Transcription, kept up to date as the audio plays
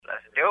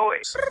do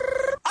it.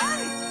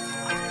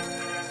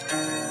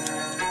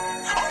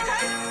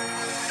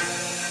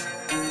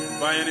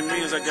 By any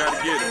means, I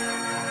gotta get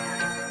it.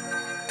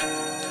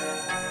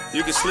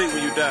 You can sleep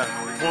when you die.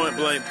 Point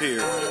blank,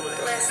 period.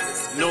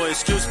 No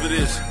excuse for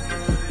this.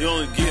 You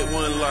only get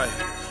one life.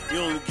 You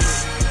only get.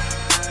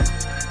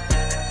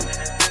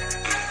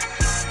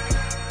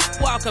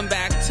 Welcome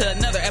back to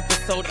another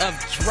episode of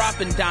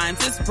Dropping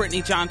Dimes. It's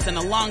Brittany Johnson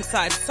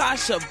alongside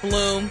Sasha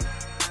Bloom.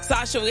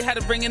 Sasha, we had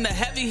to bring in the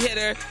heavy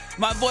hitter,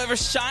 my boy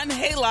Rashawn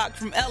Haylock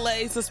from LA.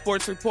 He's a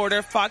sports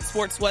reporter, Fox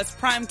Sports West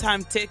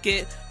primetime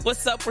ticket.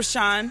 What's up,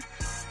 Rashawn?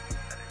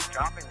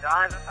 Dropping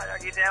dimes. I thought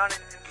I'd get down in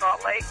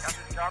Salt Lake. I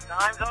just drop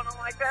dimes on them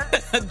like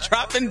that.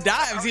 Dropping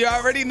dimes, you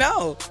already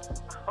know.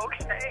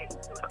 Okay.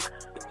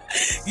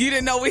 You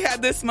didn't know we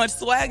had this much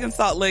swag in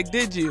Salt Lake,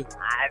 did you?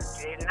 I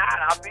did not.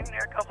 I've been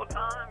there a couple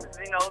times.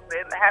 You know, they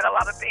had a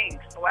lot of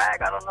things.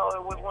 Swag, I don't know,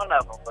 it was one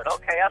of them. But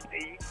okay, I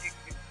see you.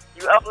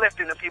 You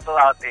uplifting the people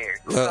out there.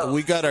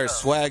 We got our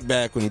swag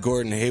back when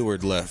Gordon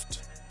Hayward left.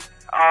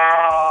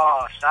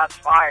 Oh, shots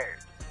fired.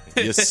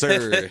 Yes,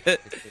 sir.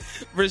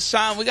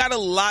 Rashawn, we got a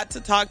lot to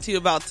talk to you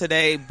about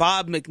today.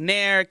 Bob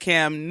McNair,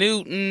 Cam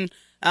Newton.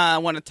 I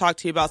want to talk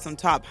to you about some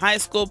top high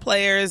school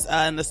players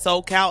in the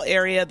SoCal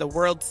area, the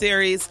World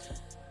Series.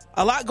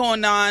 A lot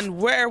going on.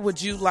 Where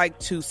would you like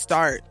to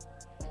start?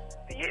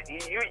 You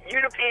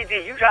the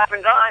PG. You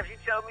dropping dimes. You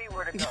tell me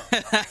where to go.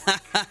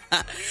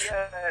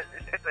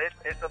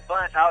 It's a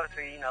bunch.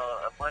 Obviously, you know,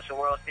 a bunch of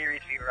World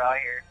Series fever out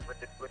here with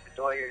the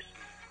Doyers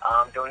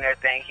doing their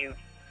thing. Huge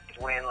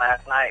win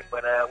last night.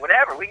 But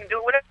whatever, we can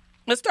do whatever.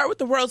 Let's start with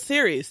the World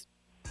Series.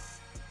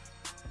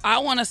 I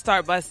want to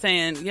start by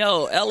saying,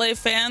 yo, LA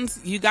fans,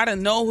 you got to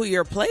know who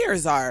your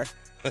players are.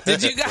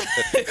 Did you guys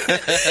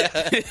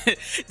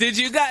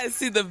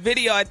see the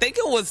video? I think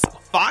it was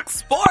Fox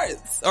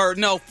Sports or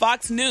no,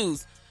 Fox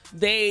News.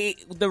 The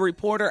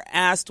reporter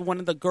asked one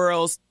of the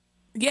girls,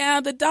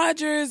 yeah, the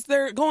Dodgers,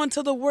 they're going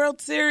to the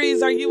World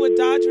Series. Are you a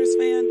Dodgers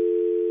fan?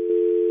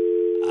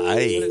 What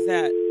is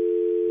that?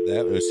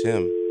 That was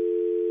him.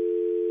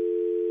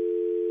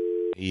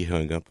 He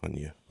hung up on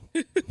you.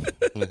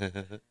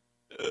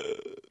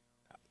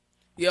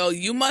 Yo,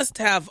 you must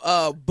have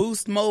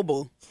Boost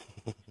Mobile.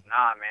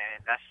 Nah, man,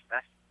 that's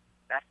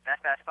that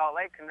Salt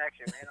Lake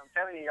connection, man. I'm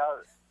telling you,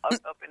 y'all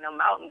up in the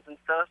mountains and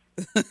stuff,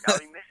 y'all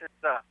be missing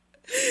stuff.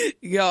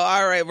 Yo,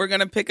 all right, we're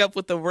gonna pick up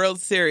with the World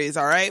Series.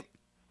 All right.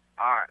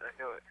 All right, let's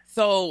do it.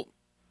 So,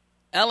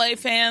 LA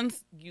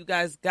fans, you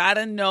guys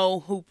gotta know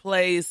who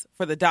plays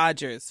for the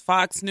Dodgers.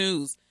 Fox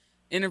News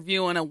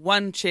interviewing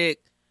one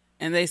chick,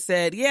 and they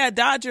said, "Yeah,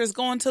 Dodgers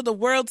going to the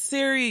World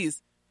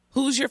Series.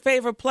 Who's your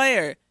favorite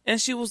player?" And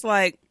she was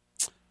like,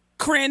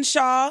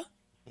 Crenshaw.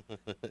 And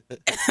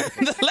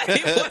the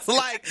lady was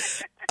like,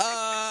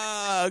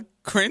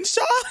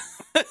 Crenshaw?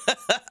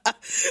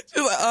 She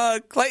was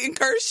like, Clayton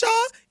Kershaw?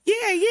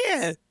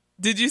 Yeah.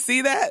 Did you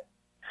see that?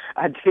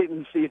 I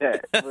didn't see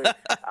that. But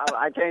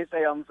I can't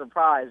say I'm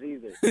surprised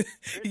either. Just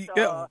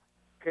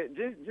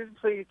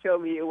please tell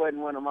me it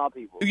wasn't one of my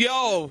people.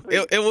 Yo,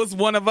 it was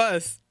one of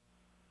us.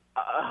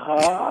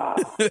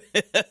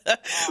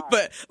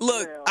 But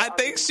look, I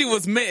think she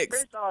was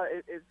mixed. Crenshaw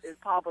is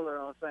popular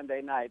on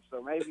Sunday nights,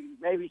 so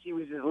maybe she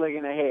was just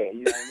looking ahead.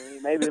 You know what I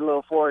mean? Maybe a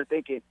little forward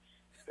thinking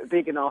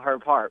on her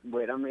part.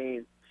 But I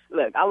mean,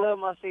 look, I love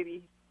my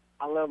city,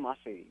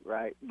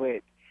 right?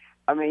 But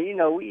I mean, you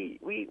know, we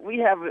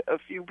have a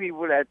few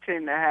people that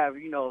tend to have,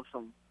 you know,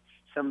 some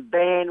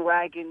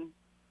bandwagon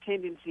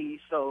tendencies.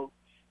 So,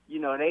 you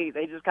know,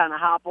 they just kind of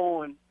hop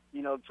on,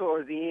 you know,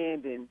 towards the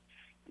end and.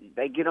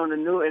 They get on the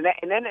news,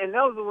 and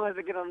those are the ones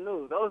that get on the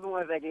news. Those are the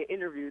ones that get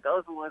interviewed.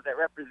 Those are the ones that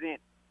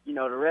represent, you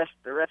know, the rest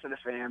of the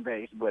fan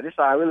base. But it's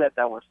all right. We let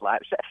that one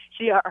slide.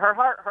 Her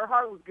heart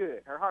was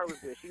good. Her heart was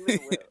good. She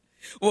meant well.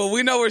 Well,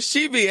 we know where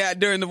she be at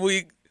during the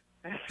week.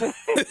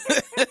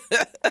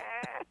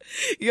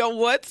 Yo,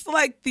 what's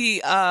like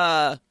the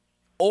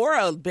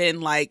aura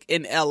been like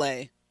in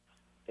LA?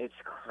 It's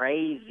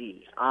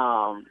crazy.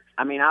 I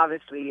mean,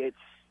 obviously, it's,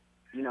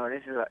 you know,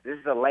 this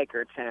is a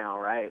Laker town,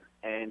 right?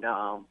 And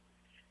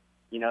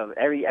you know,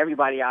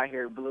 everybody out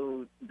here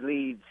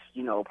bleeds,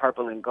 you know,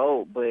 purple and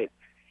gold. But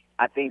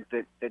I think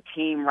that the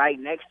team right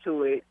next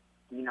to it,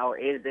 you know,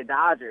 is the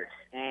Dodgers.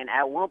 And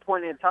at one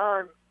point in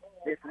time,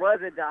 this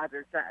was a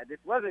Dodger town,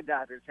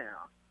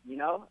 you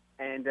know.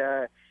 And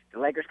the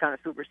Lakers kind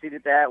of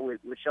superseded that with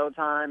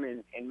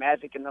Showtime and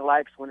Magic and the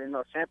likes winning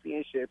those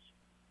championships.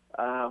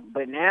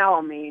 But now,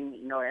 I mean,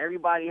 you know,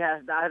 everybody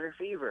has Dodger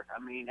fever. I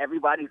mean,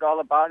 everybody's all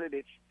about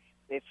it.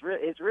 It's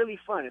really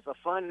fun. It's a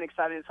fun and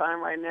exciting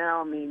time right now.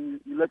 I mean,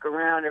 you look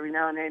around every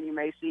now and then, you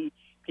may see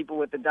people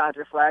with the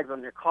Dodger flags on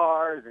their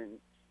cars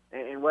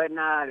and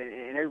whatnot,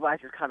 and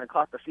everybody's just kind of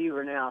caught the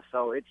fever now.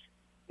 So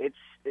the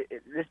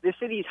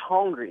city's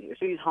hungry. The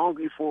city's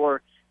hungry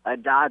for a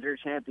Dodger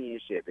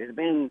championship. It's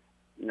been,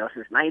 you know,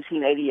 since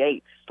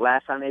 1988,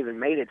 last time they even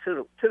made it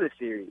to the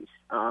series.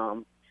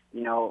 You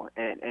know,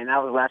 and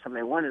that was the last time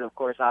they won it, of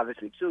course,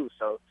 obviously too.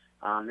 So.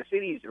 The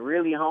city's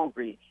really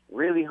hungry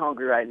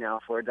right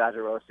now for a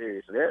Dodger World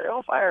Series. So they're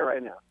on fire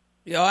right now.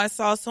 Yo, I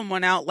saw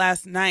someone out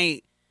last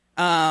night.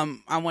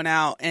 I went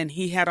out and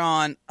he had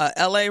on a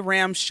LA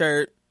Rams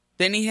shirt.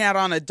 Then he had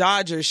on a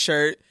Dodgers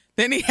shirt.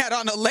 Then he had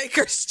on a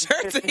Lakers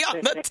jersey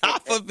on the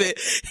top of it.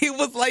 He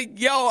was like,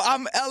 yo,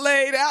 I'm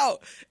LA'd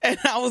out. And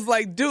I was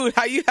like, dude,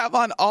 how you have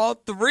on all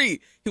three?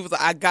 He was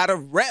like, I got a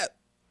rep.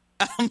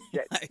 I'm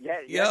like, yo.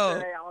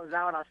 Yesterday I was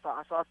out. I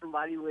saw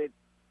somebody with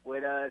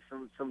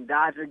some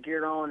Dodger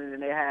gear on, and then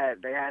they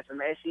had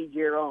some SC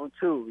gear on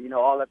too. You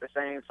know, all at the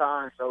same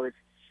time. So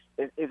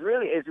it's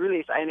really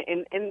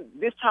exciting. And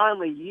this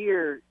time of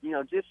year, you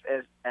know, just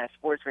as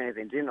sports fans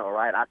in general,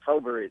 right?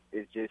 October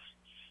is just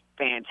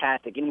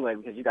fantastic anyway,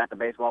 because you got the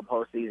baseball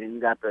postseason, you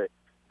got the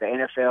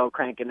NFL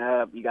cranking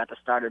up, you got the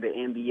start of the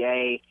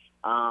NBA.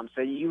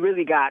 So you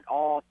really got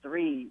all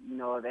three, you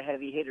know, the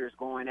heavy hitters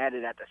going at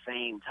it at the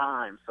same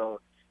time.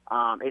 So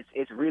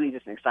it's really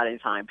just an exciting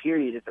time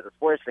period just as a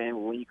sports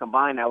fan. When you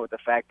combine that with the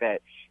fact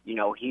that, you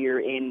know, here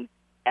in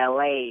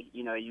LA,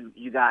 you know,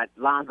 you got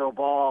Lonzo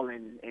Ball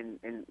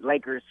and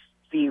Lakers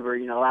fever.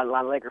 You know, a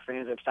lot of Laker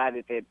fans are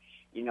excited that,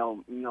 you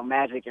know,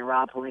 Magic and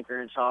Rob Pelinka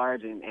are in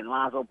charge, and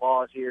Lonzo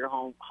Ball is here,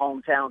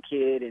 hometown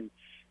kid, and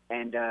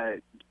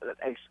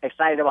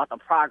excited about the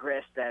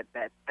progress that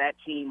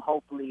team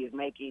hopefully is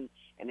making.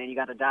 And then you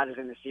got the Dodgers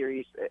in the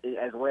series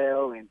as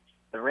well, and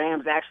the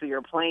Rams actually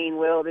are playing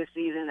well this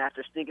season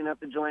after stinking up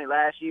the joint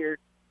last year.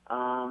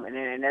 And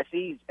then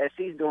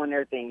SC's doing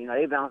their thing. You know,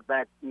 they bounced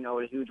back, you know,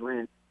 with a huge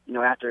win, you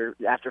know, after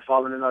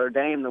falling to Notre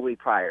Dame the week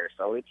prior.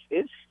 So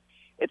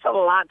it's a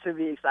lot to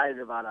be excited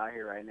about out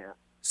here right now.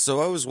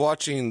 So I was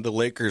watching the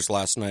Lakers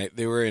last night.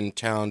 They were in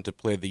town to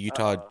play the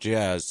Utah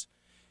Jazz.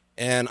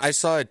 And I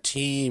saw a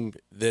team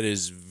that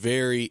is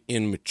very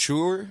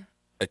immature,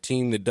 a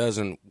team that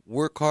doesn't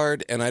work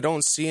hard, and I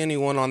don't see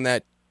anyone on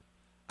that.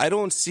 I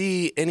don't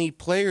see any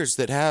players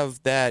that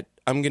have that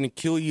I'm going to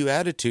kill you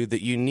attitude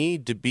that you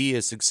need to be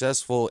a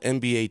successful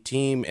NBA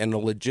team and a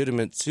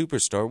legitimate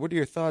superstar. What are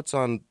your thoughts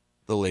on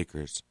the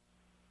Lakers?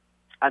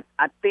 I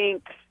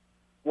think,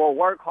 well,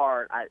 work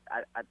hard. I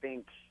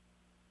think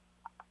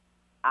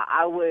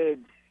I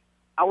wouldn't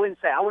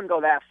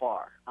go that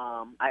far.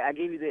 I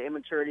give you the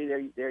immaturity.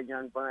 They're a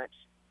young bunch.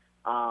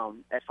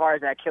 As far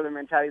as that killer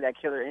mentality, that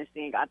killer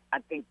instinct, I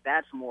think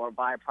that's more a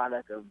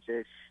byproduct of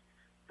just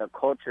the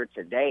culture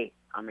today.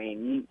 I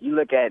mean, you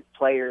look at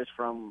players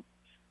from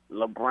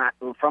when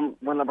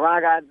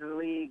LeBron got to the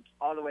league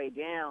all the way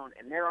down,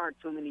 and there aren't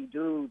too many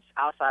dudes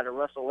outside of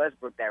Russell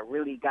Westbrook that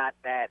really got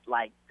that,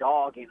 like,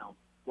 dog in them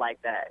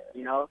like that,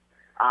 you know?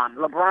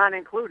 LeBron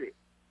included.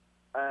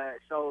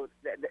 So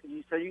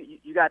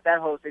you got that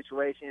whole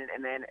situation,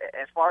 and then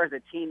as far as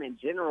the team in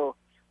general,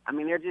 I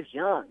mean, they're just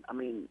young. I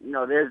mean, you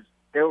know, there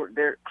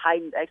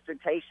heightened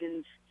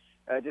expectations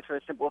just for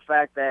the simple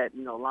fact that,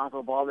 you know,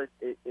 Lonzo Ball is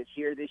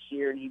here this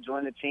year, and he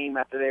joined the team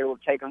after they were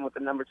taken with the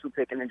number 2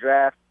 pick in the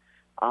draft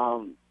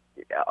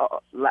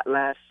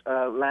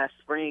last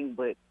spring.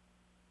 But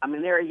I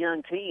mean, they're a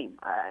young team,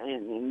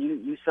 and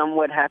you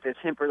somewhat have to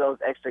temper those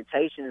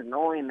expectations,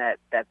 knowing that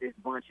this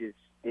bunch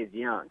is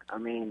young. I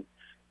mean,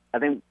 I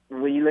think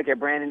when you look at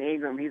Brandon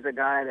Ingram, he's a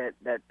guy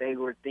that they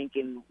were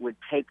thinking would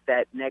take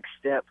that next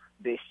step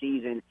this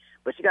season.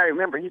 But you got to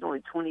remember, he's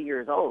only 20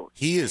 years old.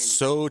 He is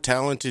so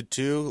talented,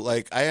 too.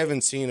 Like, I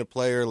haven't seen a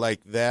player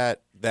like that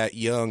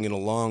young in a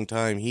long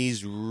time.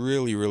 He's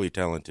really, really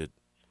talented.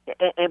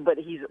 But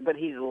he's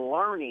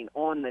learning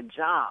on the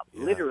job,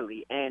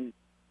 literally. And,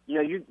 you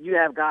know, you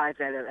have guys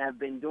that have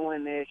been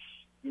doing this,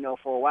 you know,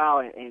 for a while,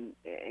 and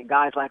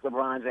guys like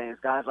LeBron James,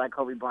 guys like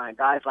Kobe Bryant,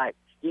 guys like,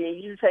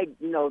 you take,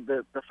 you know,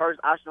 the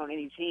first option on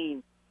any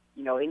team,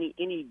 you know,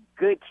 any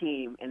good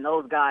team, and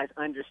those guys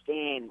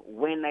understand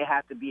when they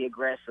have to be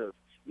aggressive,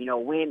 you know,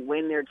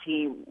 when their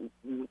team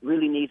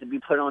really needs to be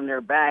put on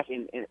their back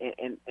and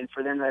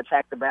for them to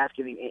attack the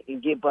basket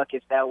and get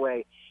buckets that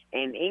way.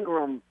 And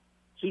Ingram,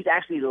 he's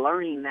actually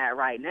learning that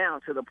right now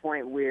to the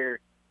point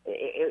where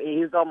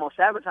he's almost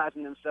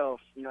sabotaging himself,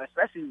 you know,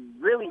 especially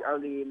really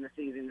early in the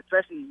season,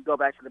 especially you go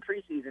back to the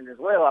preseason as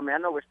well. I mean, I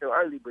know we're still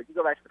early, but you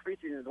go back to the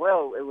preseason as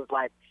well, it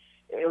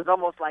was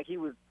almost like he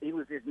was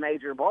this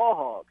major ball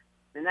hog.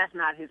 And that's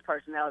not his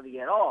personality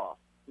at all,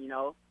 you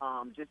know,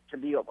 just to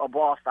be a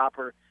ball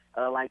stopper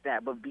like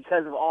that. But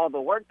because of all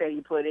the work that he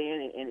put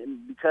in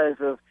and because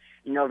of,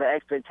 you know, the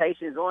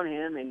expectations on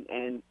him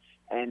and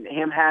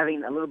him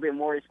having a little bit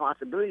more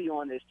responsibility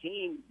on this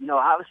team, you know,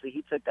 obviously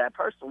he took that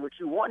personal, which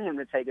you want him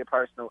to take it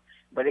personal.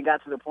 But it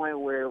got to the point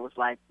where it was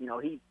like, you know,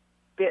 he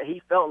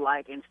felt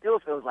like and still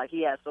feels like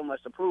he has so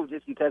much to prove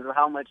just because of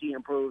how much he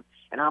improved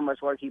and how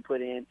much work he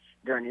put in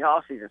during the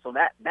offseason. So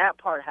that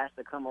part has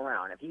to come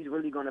around if he's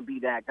really going to be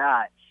that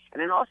guy.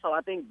 And then also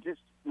I think just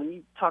when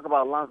you talk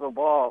about Lonzo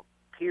Ball,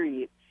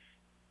 period,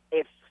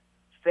 if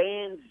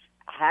fans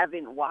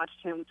haven't watched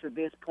him to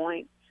this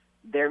point,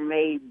 there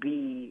may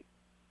be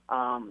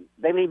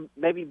they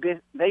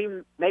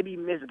may be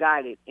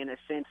misguided in a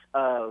sense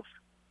of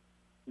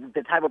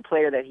the type of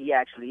player that he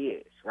actually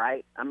is,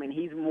 right? I mean,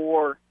 he's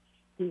more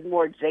he's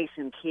more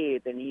Jason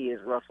Kidd than he is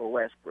Russell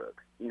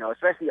Westbrook. You know,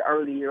 especially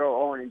earlier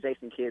on in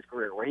Jason Kidd's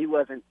career, where he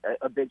wasn't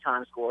a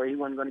big-time scorer. He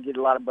wasn't going to get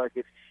a lot of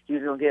buckets. He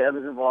was going to get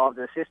others involved.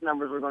 The assist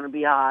numbers were going to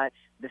be high.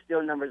 The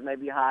steal numbers may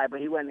be high, but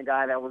he wasn't the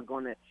guy that was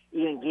going to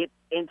even get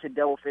into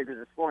double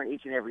figures of scoring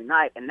each and every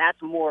night. And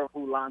that's more of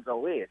who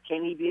Lonzo is.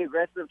 Can he be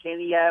aggressive? Can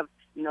he have,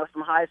 you know,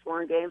 some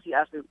high-scoring games? He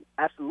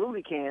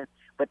absolutely can,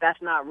 but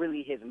that's not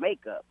really his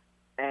makeup.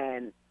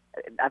 And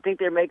I think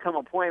there may come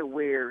a point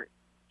where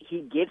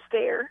he gets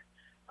there.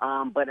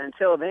 But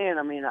until then,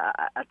 I mean,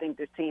 I think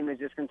this team is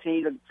just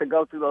continue to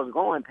go through those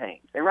growing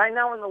pains. And right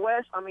now in the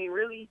West, I mean,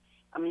 really,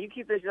 you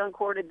keep this young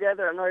core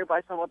together. I know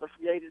everybody's talking about the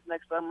free agents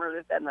next summer,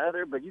 this, that, and the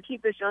other, but you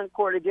keep this young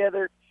core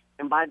together,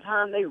 and by the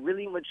time they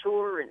really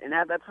mature and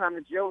have that time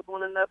to gel with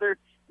one another,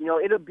 you know,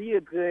 it'll be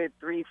a good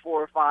 3,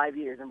 4, 5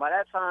 years. And by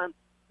that time,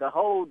 the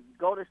whole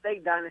Golden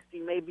State dynasty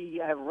maybe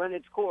have run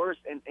its course,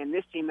 and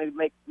this team may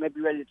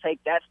be ready to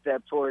take that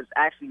step towards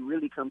actually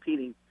really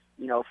competing,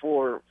 you know,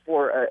 for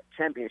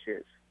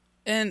championships.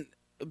 And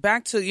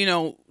back to, you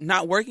know,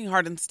 not working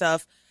hard and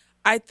stuff,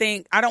 I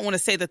don't want to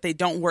say that they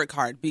don't work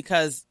hard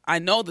because I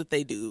know that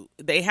they do.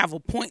 They have a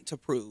point to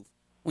prove.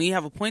 When you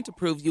have a point to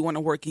prove, you want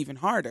to work even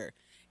harder.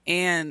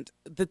 And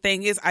the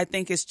thing is, I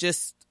think it's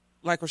just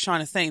like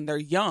Rashawn is saying, they're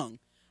young.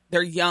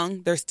 They're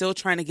young. They're still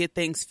trying to get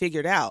things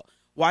figured out.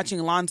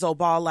 Watching Lonzo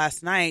Ball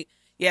last night,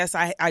 yes,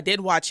 I did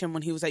watch him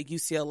when he was at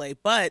UCLA.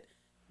 But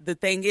the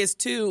thing is,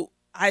 too,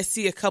 I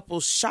see a couple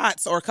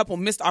shots or a couple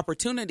missed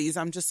opportunities.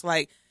 I'm just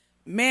like,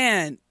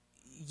 man,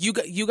 you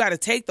got to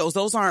take those.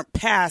 Those aren't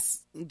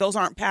pass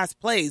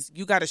plays.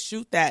 You got to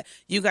shoot that.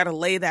 You got to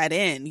lay that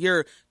in.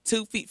 You're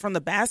 2 feet from the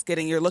basket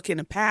and you're looking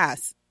to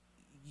pass.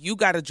 You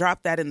got to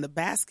drop that in the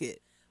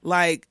basket.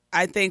 Like,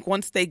 I think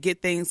once they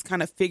get things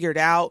kind of figured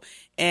out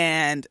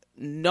and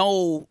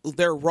know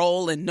their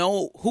role and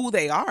know who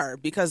they are,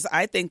 because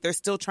I think they're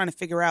still trying to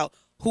figure out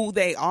who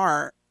they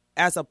are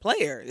as a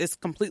player. It's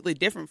completely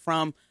different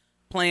from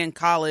playing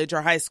college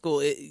or high school.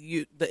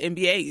 The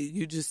NBA,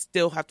 you just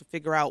still have to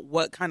figure out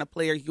what kind of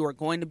player you are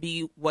going to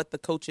be, what the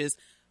coaches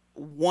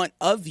want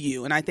of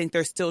you. And I think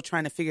they're still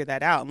trying to figure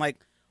that out. And like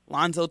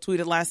Lonzo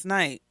tweeted last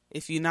night,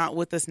 if you're not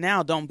with us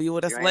now, don't be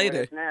with us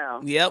later.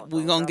 Yep,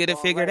 we're going to get it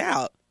figured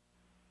out.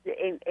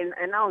 And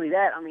not only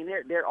that, I mean,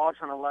 they're all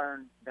trying to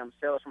learn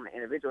themselves from an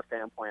individual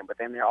standpoint, but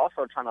then they're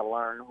also trying to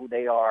learn who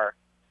they are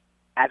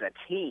as a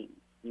team.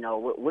 You know,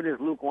 what does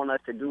Luke want us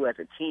to do as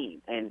a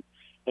team?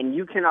 And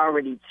you can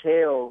already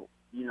tell,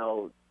 you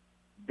know,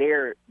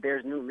 there's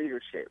new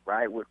leadership,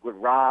 right, with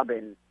Rob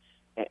and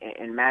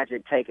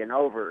Magic taking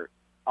over.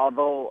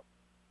 Although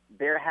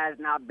there has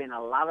not been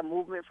a lot of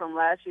movement from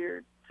last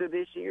year to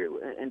this year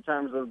in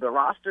terms of the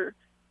roster,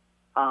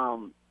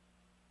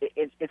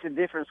 it's a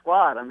different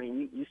squad. I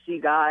mean, you see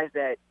guys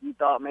that you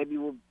thought maybe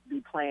would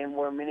be playing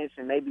more minutes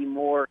and maybe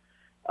more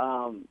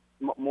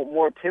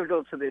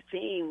pivotal to this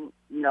team,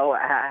 you know,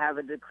 have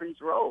a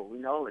decreased role,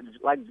 you know,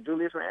 like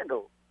Julius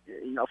Randle.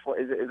 You know,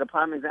 is a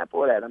prime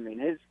example of that. I mean,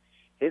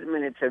 his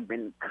minutes have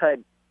been cut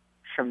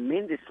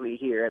tremendously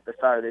here at the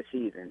start of the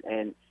season,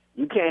 and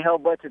you can't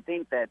help but to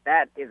think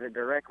that is a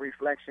direct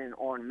reflection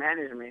on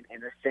management in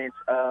the sense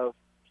of,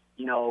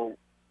 you know,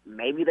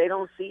 maybe they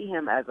don't see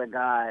him as a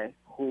guy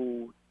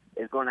who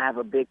is going to have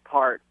a big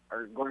part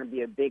or going to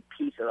be a big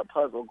piece of the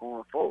puzzle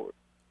going forward.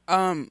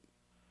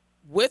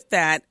 With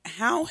that,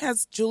 how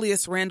has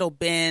Julius Randle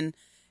been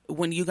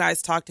when you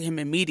guys talk to him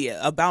in media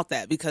about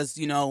that? Because,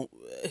 you know,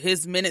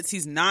 his minutes,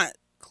 he's not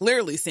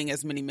clearly seeing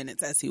as many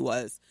minutes as he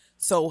was.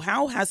 So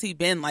how has he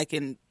been, like,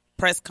 in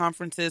press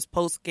conferences,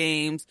 post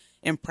games,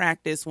 in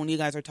practice when you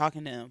guys are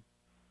talking to him?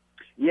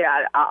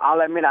 Yeah,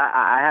 I'll admit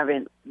I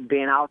haven't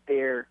been out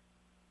there,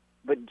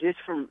 but just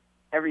from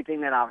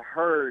everything that I've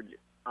heard,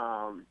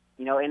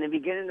 you know, in the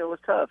beginning it was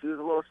tough. He was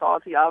a little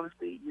salty,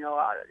 obviously. You know,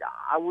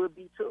 I would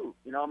be too.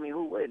 You know, I mean,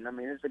 who wouldn't? I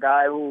mean, it's a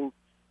guy who,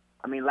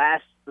 I mean,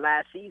 last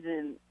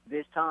season,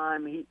 this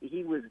time,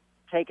 he was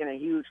taking a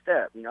huge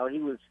step. You know, he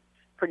was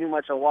pretty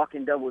much a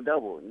walking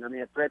double-double. You know, I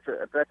mean, a threat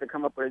to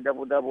come up with a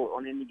double-double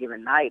on any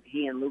given night.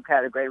 He and Luke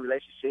had a great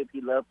relationship.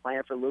 He loved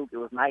playing for Luke. It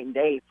was night and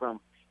day from,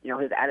 you know,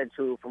 his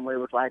attitude from what it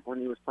was like when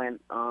he was playing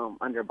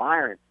under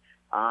Byron.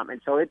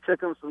 And so it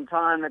took him some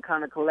time to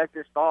kind of collect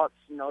his thoughts.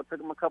 You know, it took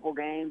him a couple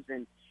games,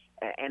 and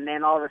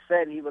then all of a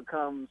sudden he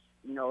becomes,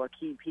 you know, a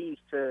key piece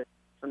to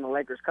some of the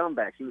Lakers'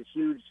 comebacks. He was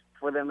huge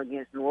for them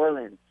against New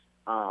Orleans.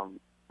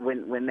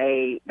 When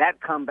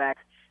that comeback,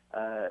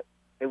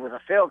 it was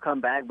a failed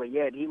comeback, but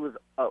yet he was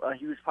a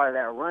huge part of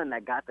that run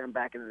that got them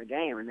back into the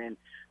game. And then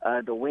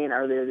the win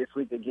earlier this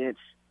week against,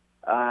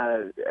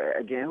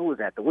 again, who was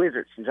that? The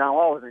Wizards. John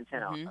Wall was in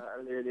town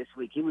earlier this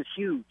week. He was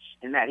huge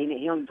in that.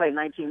 He only played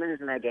 19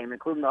 minutes in that game,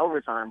 including the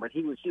overtime, but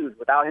he was huge.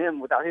 Without him,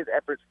 without his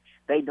efforts,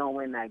 they don't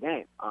win that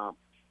game.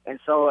 And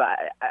so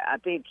I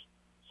think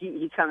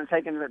he's kind of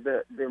taken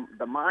the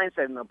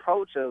mindset and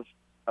approach of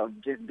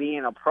just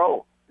being a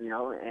pro, you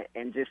know,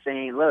 and just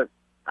saying, look,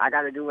 I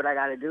got to do what I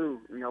got to do,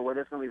 you know,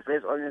 whether it's going to be for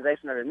this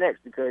organization or the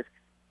next, because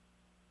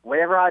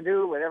whatever I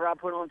do, whatever I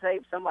put on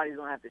tape, somebody's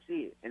going to have to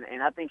see it.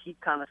 And I think he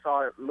kind of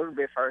saw it a little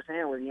bit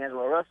firsthand with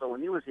D'Angelo Russell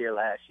when he was here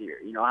last year.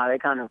 You know, how they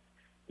kind of,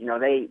 you know,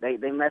 they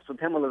messed with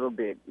him a little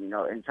bit, you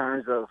know, in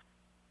terms of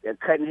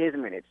cutting his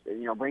minutes,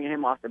 you know, bringing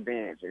him off the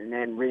bench and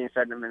then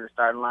reinserting him in the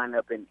starting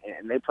lineup. And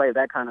they played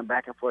that kind of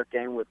back-and-forth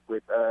game with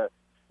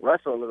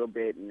Russell a little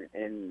bit.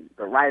 And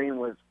the writing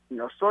was, you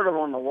know, sort of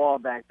on the wall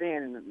back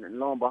then. And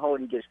lo and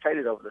behold, he gets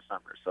traded over the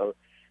summer. So,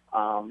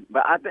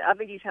 but I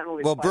think he's handled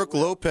it. Well, quite Brook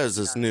well. Lopez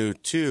is new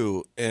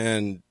too,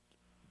 and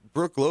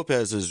Brook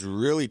Lopez is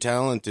really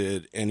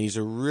talented, and he's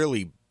a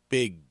really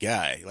big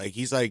guy. Like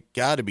he's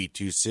got to be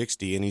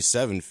 260, and he's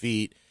 7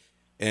 feet,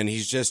 and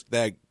he's just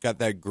got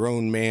that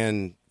grown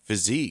man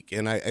physique.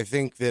 And I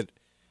think that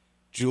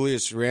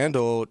Julius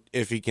Randle,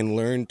 if he can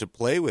learn to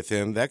play with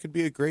him, that could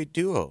be a great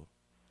duo.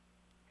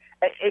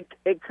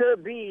 It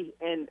could be,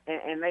 and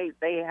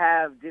they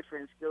have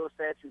different skill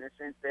sets in the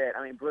sense that,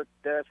 I mean, Brook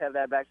does have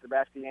that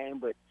back-to-the-basket game,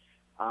 but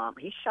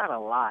he shot a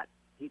lot.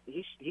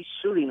 He's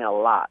shooting a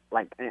lot.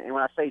 Like, and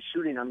when I say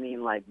shooting, I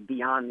mean like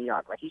beyond the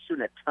arc. Like he's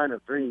shooting a ton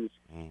of threes,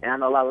 and I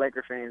know a lot of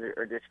Laker fans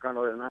are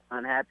disgruntled and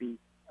unhappy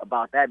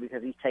about that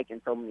because he's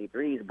taking so many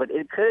threes. But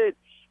it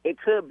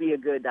could be a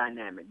good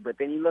dynamic. But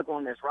then you look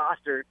on this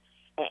roster,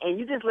 and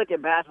you just look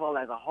at basketball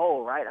as a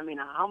whole, right? I mean,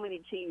 how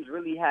many teams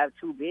really have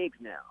two bigs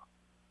now?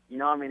 You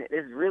know, I mean,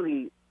 it's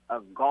really a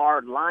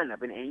guard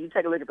lineup. And you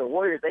take a look at the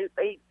Warriors,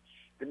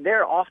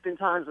 they're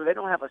oftentimes where they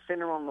don't have a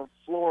center on the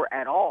floor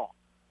at all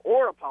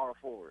or a power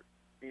forward.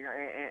 You know,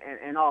 and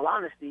in all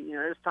honesty, you know,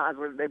 there's times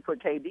where they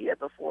put KD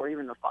at the 4,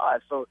 even the 5.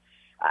 So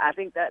I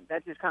think that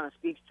just kind of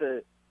speaks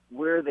to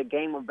where the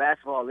game of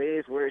basketball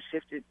is, where it's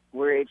shifted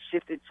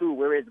to,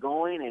 where it's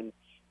going.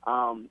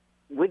 And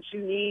what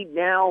you need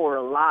now are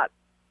a lot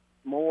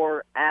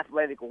more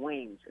athletic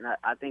wings, and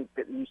I think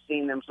that you've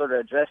seen them sort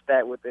of address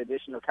that with the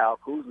addition of Kyle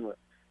Kuzma,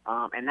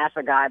 and that's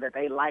a guy that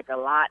they like a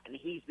lot, and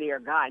he's their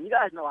guy. And you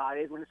guys know how it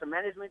is when it's a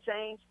management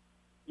change.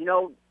 You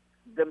know,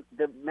 the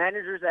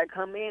managers that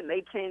come in,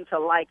 they tend to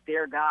like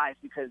their guys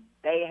because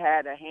they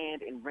had a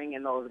hand in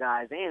bringing those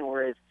guys in.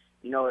 Whereas,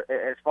 you know,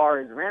 as far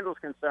as Randall's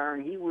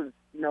concerned, he was,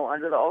 you know,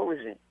 under the old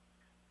regime.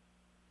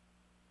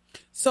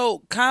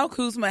 So, Kyle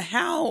Kuzma,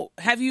 how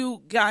have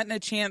you gotten a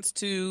chance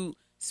to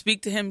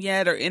speak to him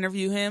yet or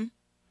interview him?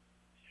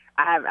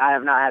 I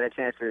have not had a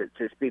chance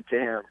to speak to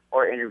him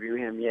or interview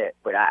him yet,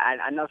 but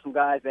I know some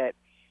guys that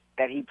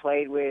he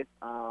played with.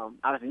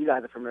 Obviously, you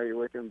guys are familiar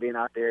with him being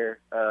out there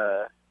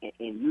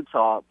in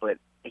Utah, but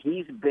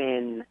he's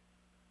been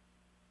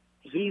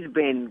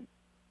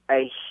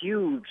a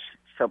huge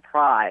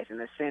surprise in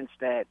the sense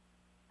that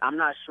I'm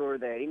not sure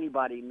that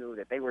anybody knew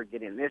that they were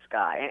getting this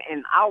guy.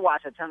 And I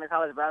watched a ton of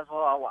college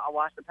basketball. I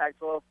watched the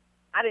Pac-12.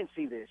 I didn't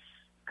see this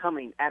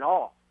coming at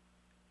all.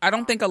 I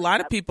don't think a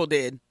lot of people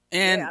did.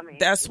 And I mean,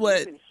 that's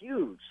what been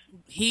huge.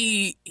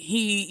 He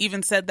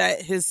even said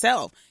that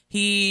himself.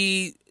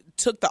 He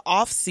took the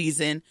off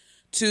season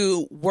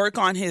to work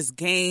on his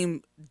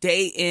game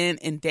day in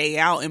and day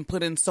out and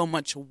put in so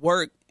much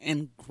work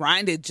and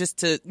grinded just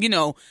to, you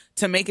know,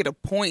 to make it a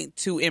point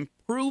to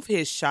improve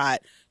his shot,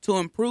 to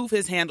improve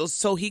his handles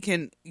so he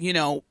can, you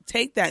know,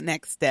 take that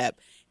next step.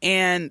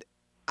 And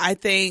I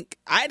think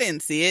I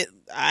didn't see it.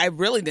 I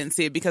really didn't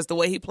see it because the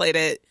way he played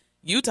at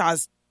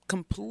Utah's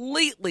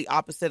completely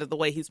opposite of the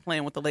way he's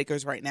playing with the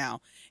Lakers right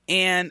now.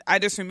 And I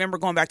just remember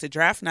going back to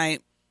draft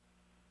night,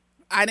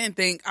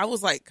 I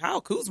was like, Kyle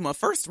Kuzma,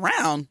 first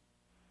round,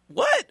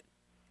 what?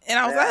 And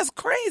I was like, that's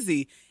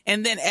crazy.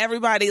 And then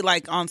everybody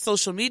like on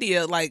social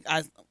media, like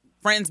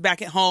friends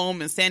back at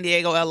home in San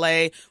Diego,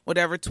 LA,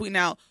 whatever, tweeting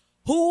out,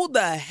 who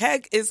the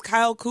heck is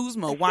Kyle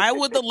Kuzma? Why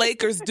would the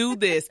Lakers do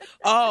this?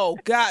 Oh,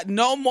 God,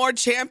 no more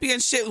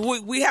championship.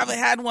 We haven't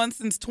had one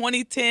since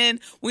 2010.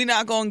 We're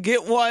not going to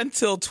get one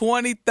till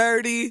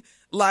 2030.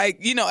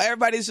 Like, you know,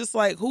 everybody's just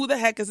like, who the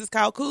heck is this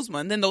Kyle Kuzma?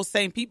 And then those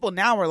same people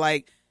now are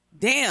like,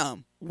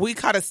 damn, we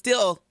caught a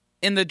steal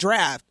in the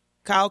draft.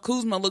 Kyle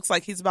Kuzma looks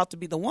like he's about to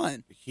be the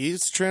one.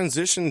 His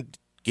transition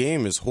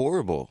game is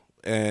horrible,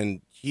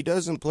 and he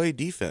doesn't play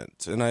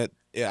defense. And I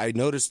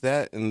noticed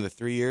that in the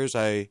 3 years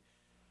I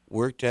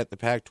worked at the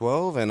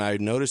Pac-12, and I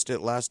noticed it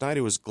last night.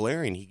 It was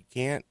glaring. He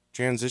can't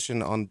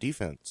transition on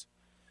defense,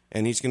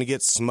 and he's going to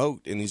get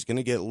smoked, and he's going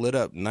to get lit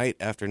up night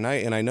after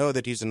night. And I know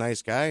that he's a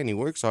nice guy and he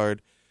works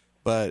hard,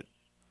 but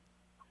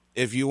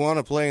if you want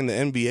to play in the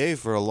NBA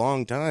for a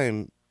long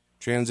time,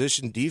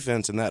 transition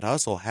defense and that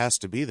hustle has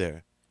to be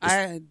there.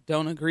 I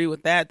don't agree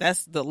with that.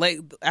 That's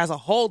as a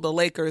whole, the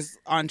Lakers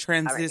on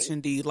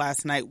transition D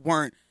last night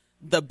weren't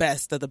the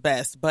best of the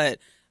best, but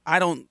I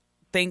don't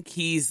think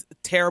he's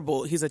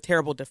terrible. He's a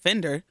terrible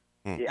defender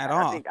at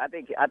all. I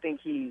think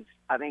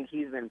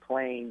he's been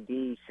playing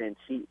D since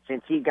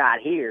he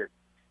got here.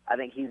 I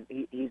think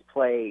he's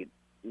played,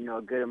 you know,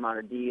 a good amount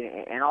of D,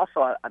 and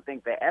also I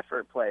think the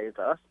effort plays,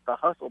 the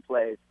hustle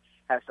plays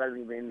have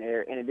certainly been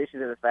there. In addition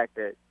to the fact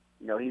that,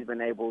 you know, he's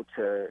been able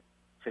to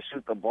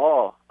shoot the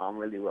ball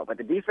really well. But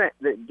the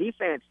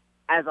defense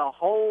as a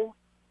whole,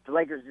 the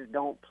Lakers just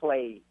don't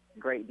play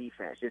great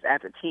defense, just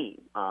as a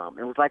team.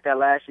 It was like that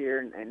last year,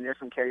 and there's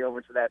some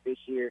carryover to that this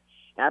year.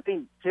 And I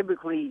think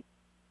typically,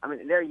 I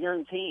mean, they're a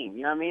young team.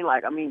 You know what I mean?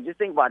 Like, I mean, just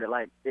think about it.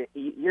 Like,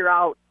 you're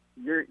out,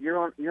 you're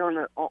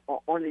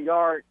on the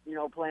yard, you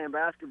know, playing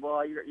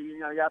basketball. You're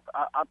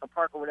out the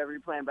park or whatever.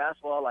 You're playing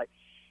basketball. Like,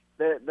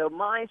 the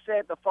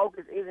mindset, the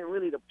focus isn't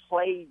really to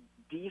play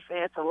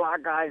defense, to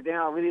lock guys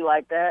down, really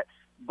like that.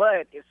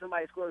 But if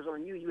somebody scores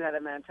on you, you have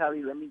that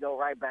mentality, let me go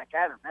right back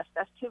at them.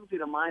 That's typically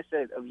the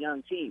mindset of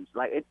young teams.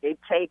 Like, it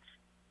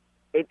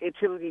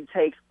typically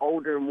takes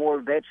older, more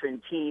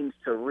veteran teams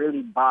to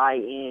really buy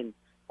in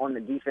on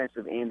the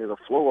defensive end of the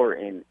floor.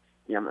 And,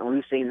 you know,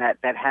 we've seen that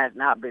has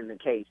not been the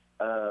case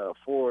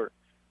for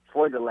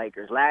the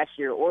Lakers last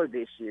year or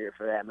this year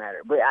for that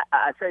matter. But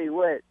I tell you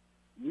what,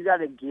 you got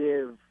to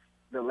give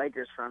the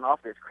Lakers front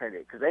office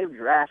credit because they've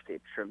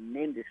drafted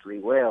tremendously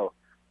well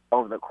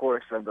over the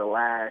course of the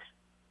last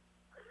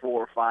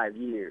 4 or 5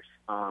 years.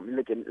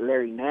 Look at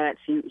Larry Nance.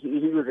 He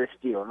was a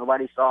steal.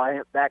 Nobody saw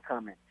that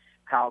coming.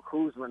 Kyle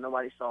Kuzma,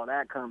 nobody saw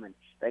that coming.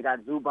 They got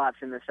Zubac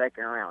in the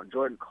second round.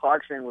 Jordan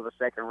Clarkson was a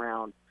second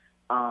round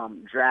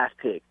draft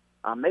pick.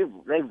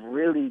 They've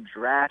really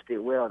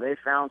drafted well. They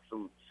found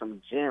some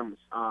gems.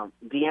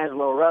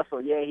 D'Angelo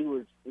Russell, yeah, he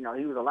was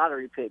a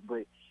lottery pick,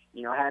 but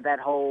had that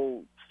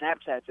whole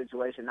Snapchat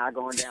situation not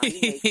going down, he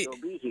may still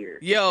be here.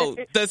 Yo,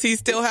 does he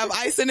still have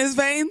ice in his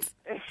veins?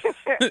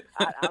 I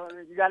don't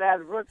know. You got to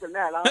ask Brooks on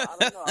that. I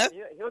don't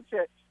know.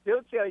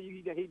 He'll tell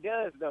you he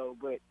does though.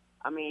 But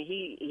I mean,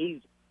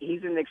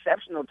 he's an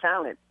exceptional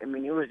talent. I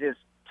mean, it was just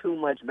too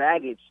much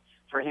baggage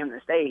for him to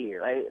stay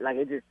here. Like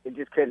it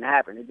just couldn't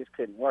happen. It just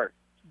couldn't work.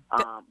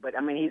 But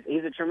I mean,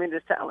 he's a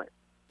tremendous talent.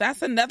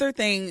 That's another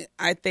thing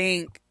I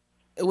think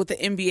with the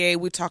NBA.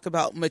 We talk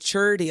about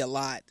maturity a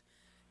lot.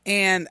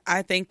 And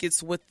I think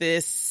it's with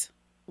this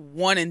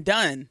one and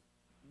done,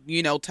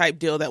 type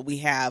deal that we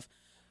have.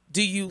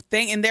 Do you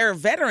think, and there are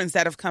veterans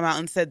that have come out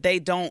and said they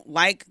don't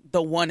like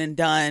the one and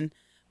done,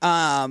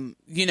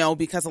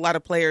 because a lot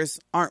of players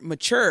aren't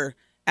mature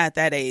at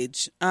that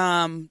age.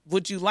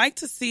 Would you like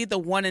to see the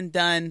one and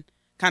done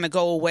kind of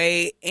go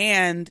away?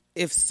 And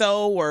if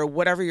so, or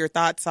whatever your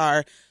thoughts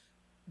are,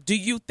 do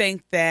you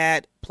think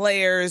that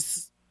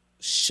players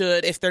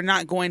should, if they're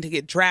not going to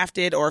get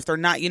drafted or if they're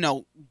not,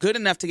 good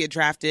enough to get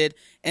drafted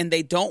and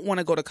they don't want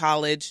to go to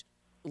college,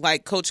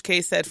 like Coach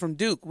K said from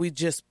Duke, we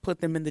just put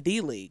them in the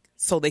D League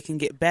so they can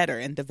get better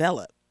and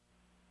develop?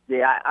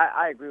 Yeah,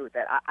 I agree with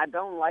that. I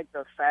don't like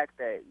the fact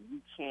that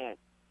you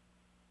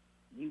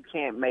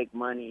can't make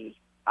money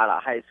out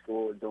of high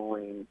school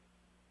doing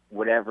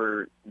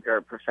whatever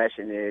your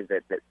profession is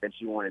that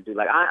you want to do.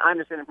 Like, I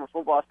understand it from a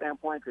football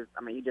standpoint because,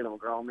 I mean, you're dealing with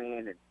grown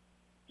men and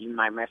you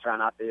might mess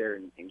around out there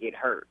and get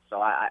hurt. So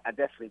I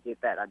definitely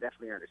get that. I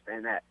definitely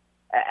understand that.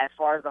 As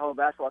far as the whole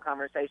basketball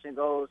conversation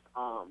goes,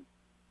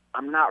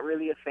 I'm not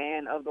really a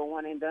fan of the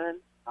one and done.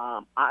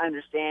 I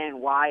understand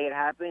why it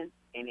happened,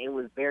 and it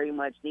was very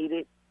much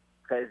needed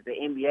because the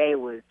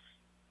NBA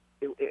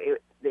the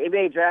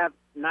NBA draft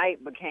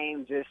night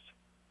became just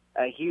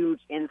a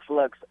huge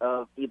influx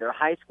of either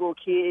high school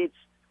kids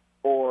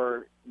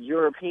or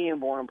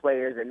European-born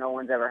players that no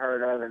one's ever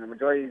heard of, and the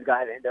majority of these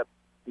guys end up,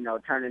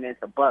 turning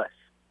into busts.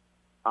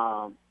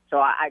 So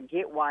I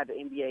get why the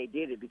NBA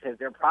did it because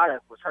their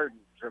product was hurting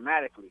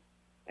dramatically,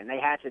 and they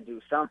had to do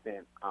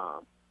something.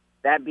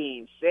 That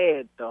being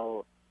said,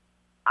 though,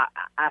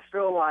 I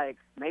feel like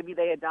maybe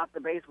they adopt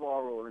the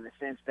baseball rule in the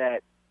sense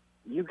that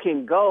you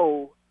can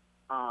go,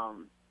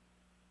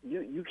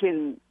 you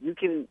can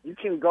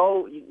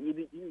go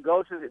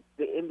to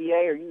the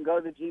NBA or you can go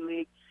to the G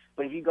League,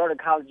 but if you go to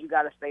college, you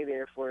got to stay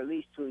there for at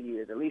least 2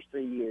 years, at least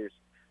 3 years.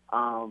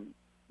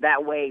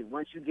 That way,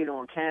 once you get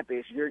on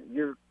campus,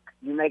 you're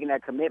making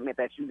that commitment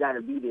that you got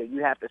to be there.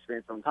 You have to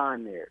spend some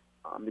time there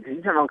because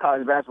you turn on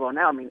college basketball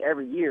now. I mean,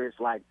 every year it's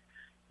like,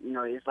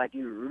 it's like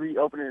you're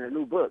reopening a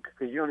new book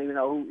because you don't even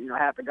know who,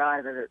 half the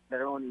guys that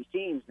are on these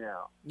teams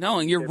now. No,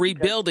 and you're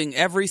rebuilding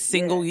every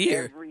single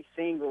year, every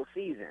single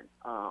season.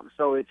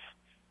 So it's.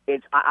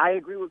 I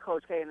agree with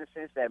Coach K in the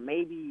sense that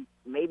maybe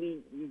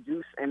you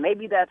do, and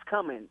maybe that's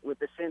coming with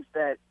the sense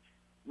that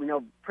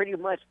pretty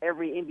much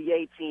every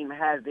NBA team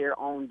has their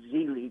own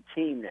G League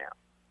team now.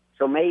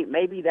 So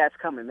maybe that's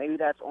coming. Maybe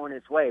that's on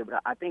its way.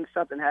 But I think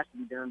something has to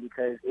be done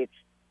because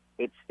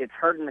it's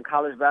hurting the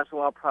college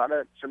basketball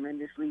product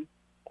tremendously,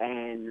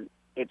 and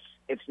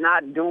it's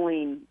not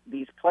doing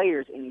these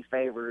players any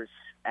favors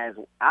as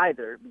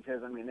either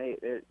because I mean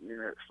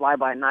they're fly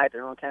by night.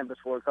 They're on campus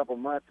for a couple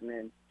months and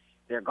then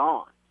they're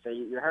gone. So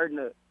you're hurting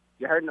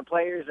the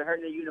players. You're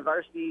hurting the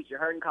universities. You're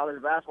hurting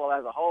college basketball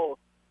as a whole.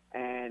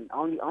 And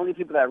only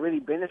people that are really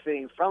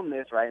benefiting from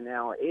this right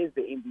now is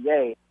the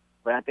NBA.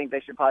 But I think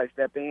they should probably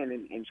step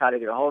in and try to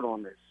get a hold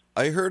on this.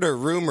 I heard a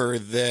rumor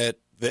that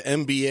the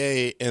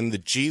NBA and the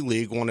G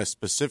League want to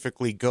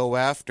specifically go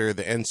after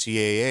the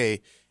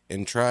NCAA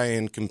and try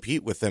and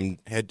compete with them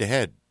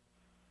head-to-head.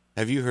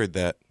 Have you heard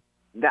that?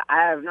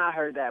 I have not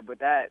heard that, but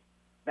that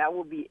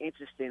would be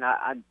interesting.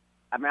 I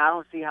mean, I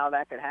don't see how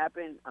that could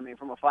happen. I mean,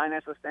 from a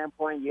financial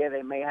standpoint, yeah,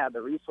 they may have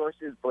the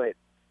resources, but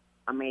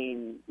I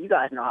mean, you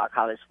guys know how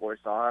college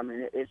sports are. I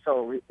mean, it's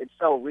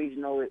so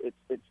regional.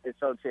 It's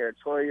so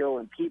territorial,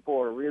 and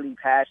people are really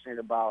passionate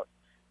about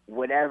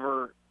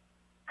whatever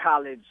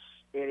college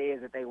it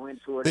is that they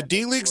went to. The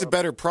D-League's a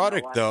better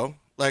product, though.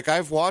 Like,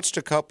 I've watched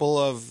a couple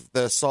of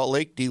the Salt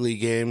Lake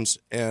D-League games,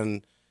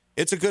 and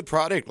it's a good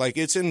product. Like,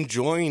 it's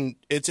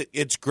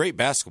great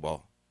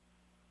basketball.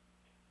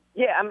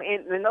 Yeah, I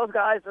mean, and those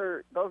guys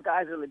are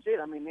legit.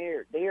 I mean,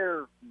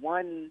 they're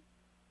one,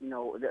 you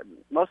know,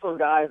 most of those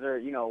guys are,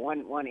 you know,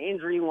 one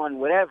injury, one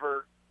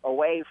whatever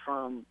away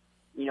from,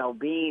 you know,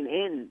 being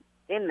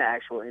in the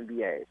actual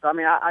NBA. So I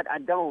mean, I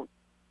don't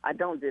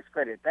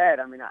discredit that.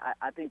 I mean,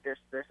 I think there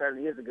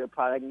certainly is a good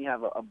product, and you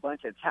have a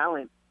bunch of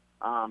talent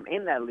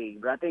in that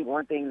league. But I think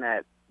one thing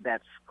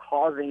that's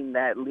causing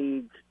that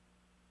league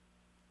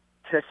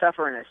to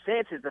suffer in a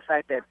sense is the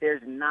fact that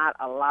there's not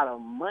a lot of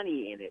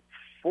money in it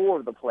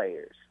for the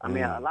players. I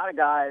mean, a lot of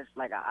guys,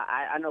 like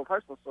I know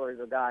personal stories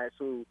of guys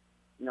who,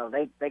 you know,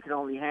 they could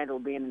only handle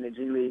being in the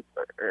G League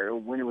or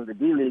when it was the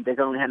D League, they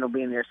could only handle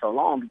being there so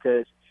long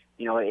because,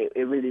 you know, it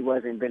really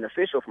wasn't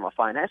beneficial from a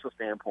financial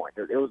standpoint.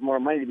 There was more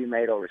money to be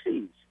made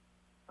overseas.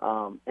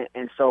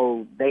 And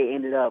so they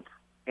ended up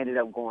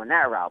going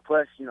that route.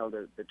 Plus, you know,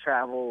 the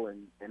travel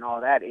and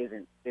all that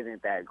isn't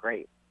that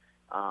great.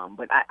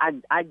 But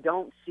I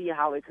don't see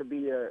how it could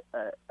be a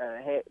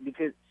head,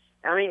 because,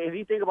 I mean, if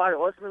you think about it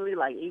ultimately,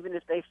 like, even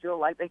if they feel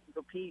like they can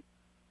compete,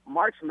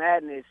 March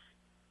Madness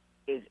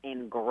is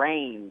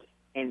ingrained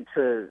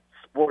into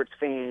sports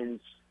fans.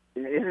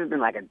 This has been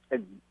like a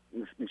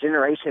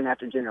generation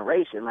after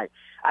generation. Like,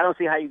 I don't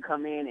see how you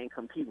come in and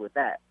compete with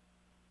that.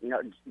 You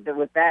know,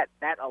 with that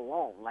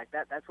alone, like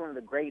that's one of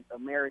the great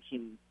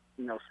American,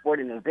 you know,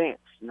 sporting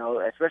events. You know,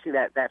 especially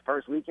that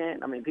first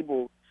weekend. I mean,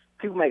 people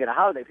make it a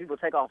holiday. People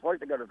take off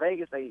work, they go to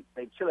Vegas, they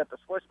chill at the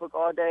sportsbook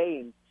all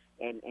day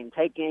and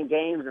take in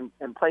games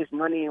and place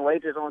money and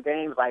wagers on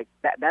games. Like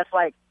that's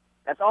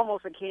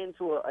almost akin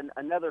to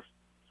another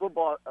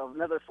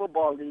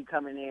football league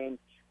coming in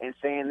and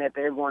saying that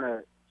they're going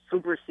to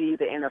supersede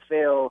the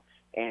NFL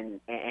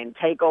and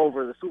take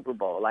over the Super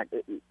Bowl. Like,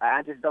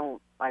 I just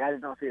don't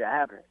see that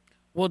happening.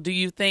 Well, do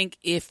you think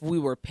if we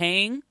were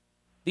paying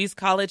these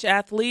college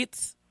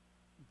athletes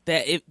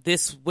that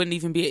this wouldn't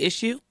even be an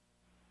issue?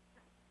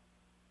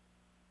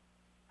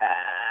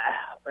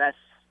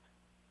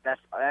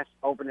 That's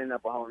opening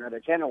up a whole other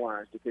can of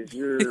worms, because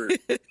you're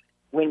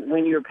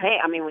when you're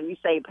paying. I mean, when you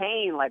say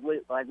paying, like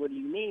what do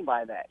you mean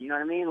by that? You know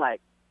what I mean? Like,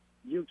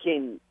 you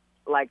can,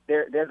 like,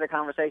 there's a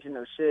conversation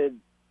of should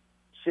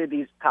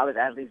these college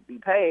athletes be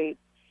paid,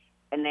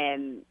 and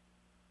then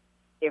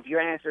if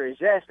your answer is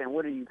yes, then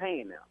what are you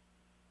paying them?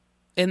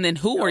 And then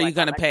who are you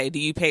going to pay? Do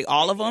you pay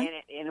all of them?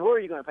 And who are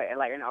you going to pay?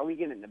 Like, are we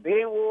getting in the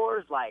bidding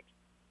wars? Like,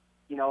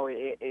 you know,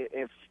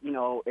 if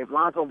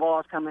Lonzo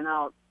Ball's coming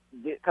out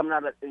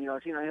of, you know,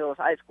 Chino Hills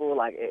High School,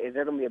 like, is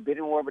there going to be a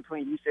bidding war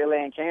between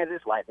UCLA and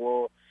Kansas? Like,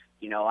 well,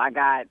 you know, I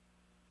got,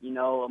 you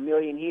know, $1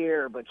 million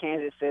here, but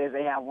Kansas says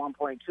they have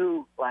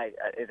 1.2. Like,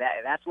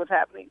 that's what's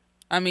happening?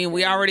 I mean,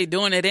 we already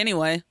doing it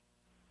anyway.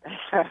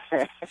 What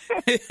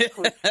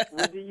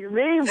do you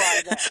mean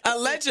by that?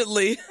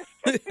 Allegedly.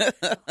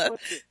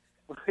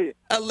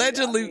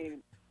 Allegedly. I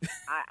mean,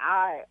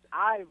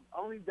 I've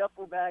only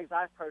duffel bags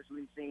I've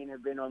personally seen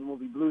have been on the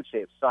movie Blue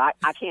Chips, so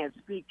I can't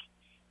speak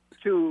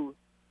to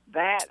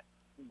that.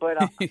 But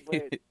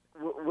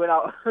what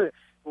I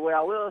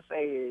will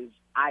say is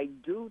I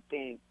do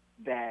think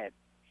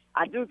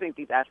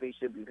these athletes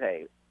should be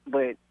paid.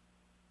 But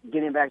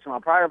getting back to my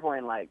prior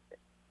point, like,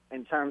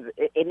 in terms of,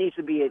 it needs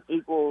to be an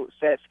equal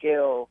set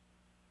scale,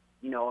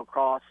 you know,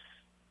 across,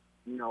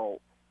 you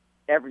know,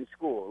 every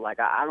school.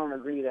 Like, I don't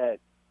agree that,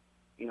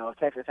 you know, if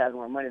Texas has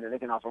more money, then they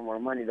can offer more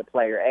money to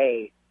player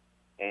A,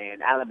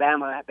 and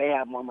Alabama, they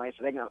have more money,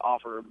 so they can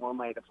offer more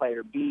money to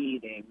player B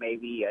than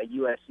maybe a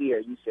USC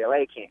or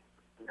UCLA can,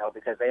 you know,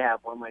 because they have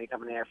more money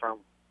coming in from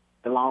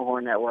the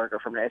Longhorn Network or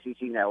from the SEC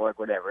Network,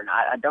 whatever. And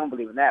I don't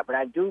believe in that, but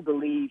I do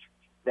believe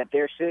that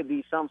there should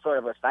be some sort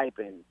of a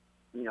stipend,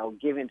 you know,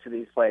 given to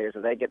these players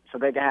so they can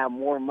have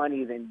more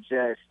money than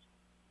just,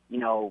 you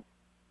know,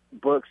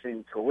 books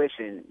and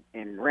tuition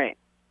and rent.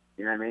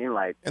 You know what I mean?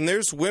 Like, and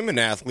there's women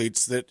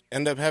athletes that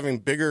end up having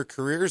bigger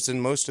careers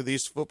than most of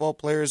these football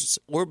players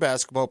or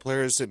basketball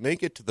players that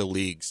make it to the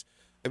leagues.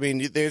 I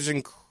mean, there's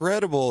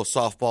incredible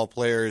softball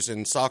players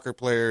and soccer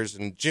players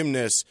and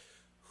gymnasts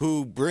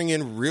who bring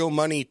in real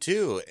money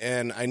too.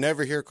 And I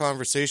never hear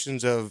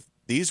conversations of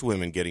these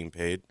women getting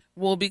paid.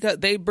 Well, because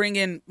they bring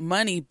in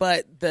money,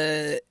 but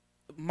the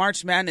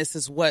March Madness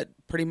is what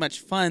pretty much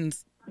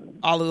funds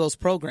all of those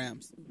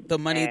programs. The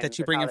money that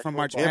you bring in from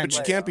March Madness. Yeah,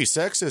 but you can't be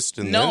sexist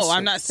in this. No,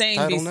 I'm not saying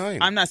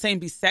I'm not saying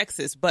be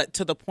sexist, but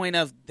to the point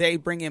of they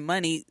bring in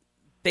money,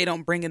 they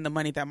don't bring in the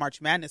money that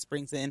March Madness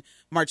brings in.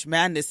 March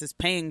Madness is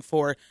paying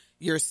for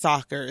your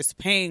soccer, is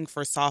paying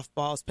for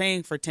softball, is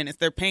paying for tennis.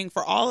 They're paying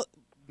for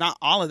not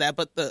all of that,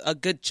 but a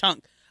good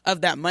chunk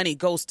of that money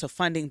goes to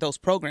funding those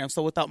programs.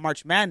 So without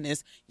March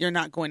Madness, you're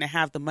not going to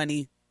have the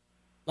money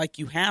like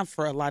you have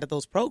for a lot of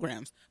those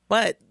programs.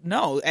 But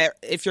no,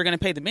 if you're going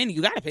to pay the men,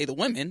 you got to pay the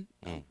women.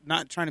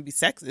 Not trying to be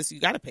sexist. You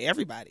got to pay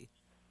everybody.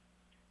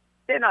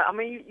 Yeah, no, I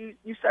mean,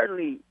 you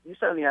certainly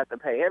have to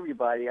pay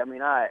everybody. I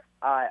mean, I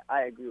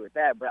agree with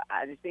that, but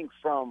I just think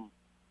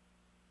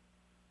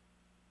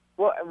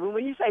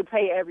when you say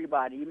pay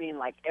everybody, you mean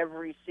like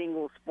every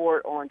single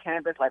sport on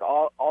campus, like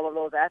all of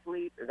those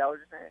athletes? Is that what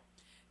you're saying?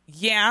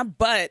 Yeah,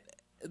 but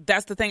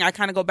that's the thing. I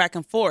kind of go back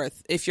and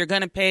forth. If you're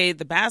going to pay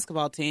the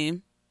basketball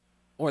team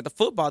or the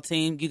football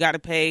team, you got to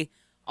pay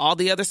all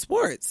the other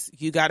sports.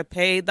 You got to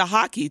pay the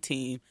hockey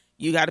team.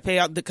 You got to pay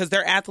out because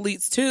they're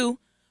athletes too.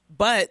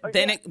 But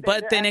then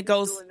it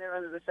goes. They're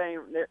under the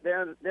same.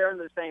 They're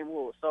under the same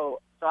rules. So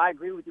I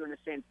agree with you in the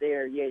sense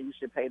there. Yeah, you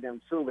should pay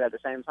them too. But at the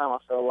same time, I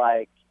feel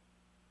like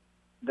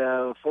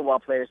the football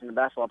players and the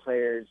basketball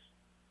players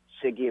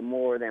should get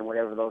more than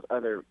whatever those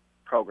other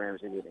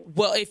programs are getting.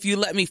 Well, if you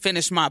let me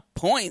finish my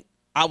point,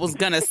 I was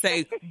gonna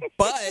say,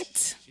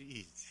 but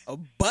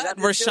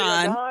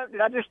Rashawn,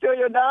 did I just steal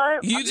your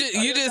dime?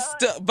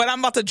 But I'm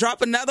about to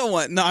drop another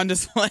one. No, I'm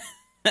just playing.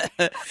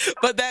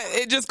 But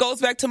it just goes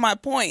back to my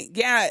point.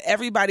 Yeah,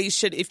 everybody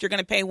should. If you're going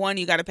to pay one,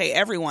 you got to pay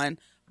everyone.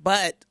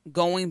 But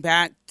going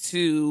back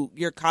to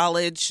your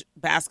college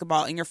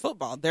basketball and your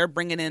football, they're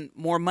bringing in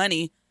more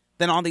money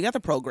than all the other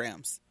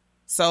programs.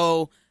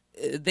 So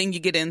then you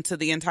get into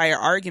the entire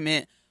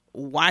argument.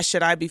 Why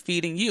should I be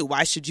feeding you?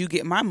 Why should you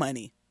get my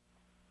money?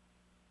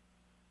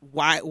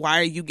 Why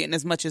are you getting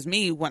as much as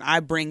me when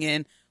I bring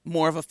in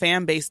more of a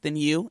fan base than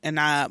you, and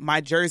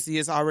my jersey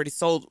is already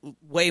sold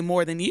way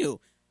more than you,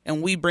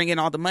 and we bring in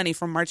all the money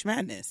from March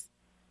Madness?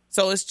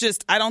 So it's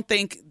just, I don't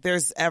think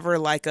there's ever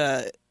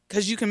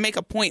because you can make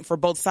a point for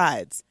both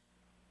sides.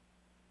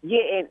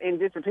 Yeah, and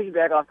just to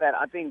piggyback off that,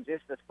 I think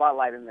just the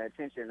spotlight and the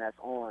attention that's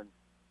on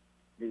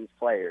these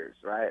players,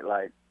 right?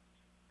 Like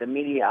the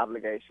media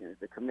obligations,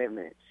 the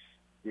commitments,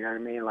 you know what I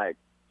mean? Like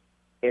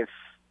if,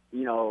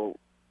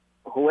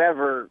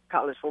 whoever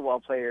college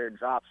football player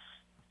drops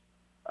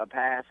a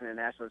pass in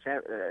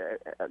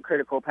a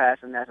critical pass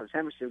in the national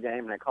championship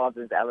game and it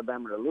causes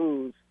Alabama to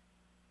lose,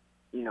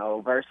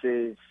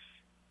 versus,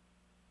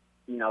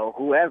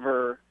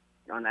 whoever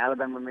on the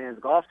Alabama men's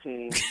golf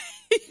team,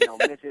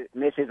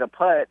 misses a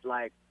putt,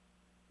 like,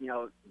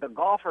 the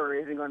golfer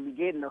isn't going to be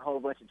getting a whole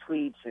bunch of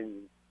tweets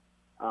and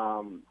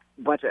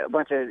bunch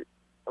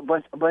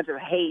of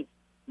hate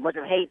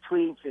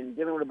tweets and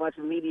dealing with a bunch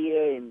of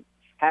media and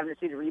having to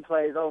see the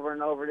replays over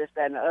and over, this,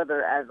 that, and the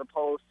other, as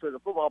opposed to the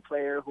football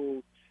player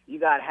who you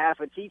got half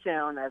of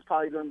T-Town that's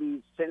probably going to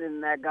be sending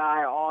that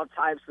guy all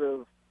types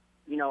of,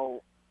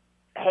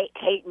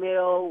 hate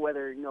mail,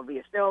 whether,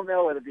 via snail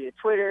mail, whether via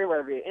Twitter,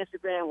 whether via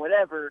Instagram,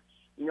 whatever,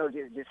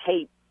 just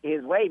hate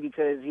his way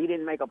because he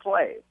didn't make a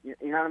play. You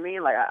know what I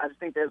mean? Like, I just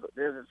think there's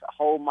a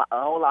whole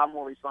lot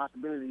more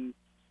responsibility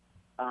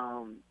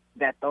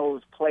that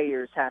those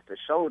players have to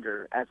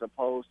shoulder as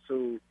opposed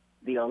to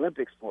the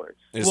Olympic sports.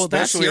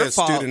 Especially as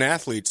student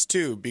athletes,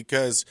 too,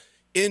 because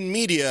in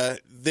media,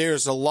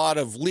 there's a lot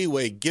of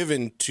leeway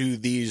given to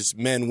these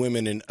men,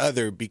 women, and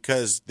other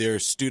because they're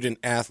student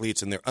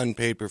athletes and they're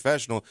unpaid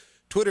professional.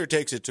 Twitter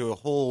takes it to a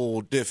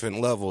whole different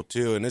level,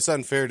 too, and it's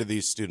unfair to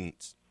these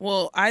students.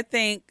 Well, I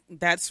think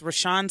that's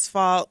Rashawn's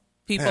fault.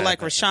 People like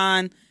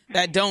Rashawn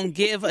that don't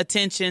give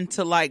attention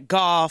to, like,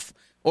 golf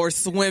or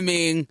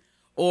swimming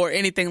or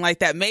anything like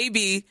that.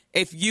 Maybe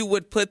if you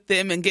would put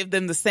them and give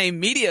them the same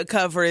media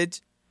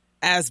coverage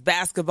as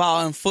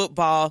basketball and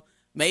football,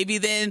 maybe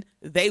then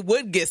they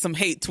would get some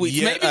hate tweets.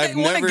 Yeah, maybe I've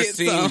never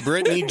seen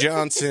Brittany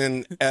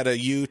Johnson at a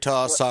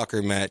Utah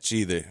soccer match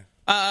either.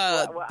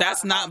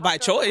 That's not by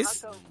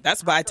choice.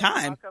 That's by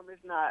time.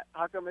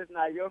 How come it's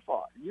not your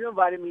fault? You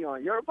invited me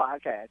on your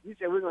podcast. You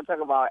said we're going to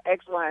talk about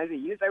X, Y, and Z.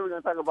 You said we're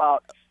going to talk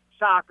about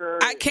soccer.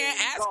 I can't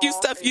ask you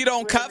stuff you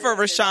don't cover,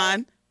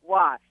 Rashawn.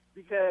 Why?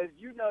 Because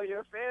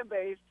your fan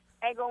base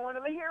ain't gonna want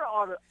to hear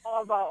all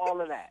about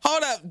all of that.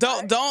 Hold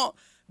up!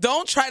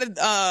 Don't try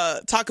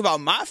to talk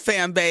about my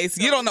fan base.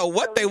 You don't know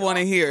what they want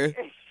to hear.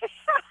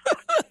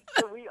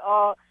 So we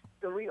all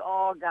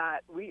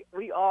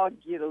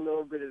get a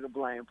little bit of the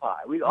blame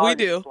pie. We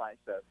do.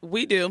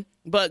 We do.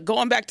 But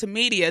going back to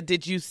media,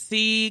 did you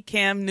see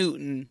Cam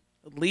Newton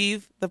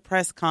leave the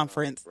press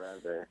conference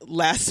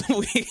last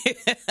week?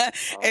 Oh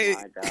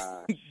my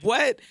gosh!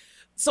 What?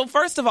 So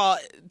first of all,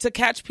 to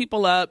catch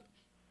people up,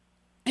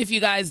 if you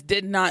guys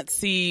did not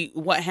see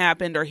what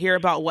happened or hear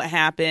about what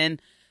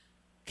happened,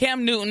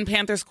 Cam Newton,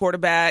 Panthers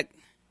quarterback,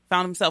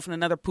 found himself in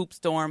another poop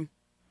storm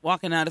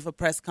walking out of a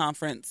press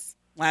conference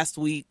last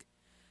week.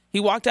 He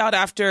walked out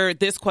after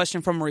this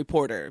question from a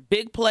reporter.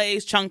 Big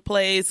plays, chunk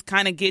plays,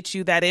 kind of get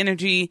you that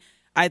energy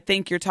I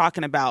think you're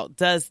talking about.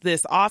 Does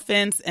this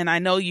offense, and I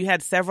know you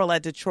had several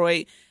at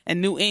Detroit and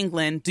New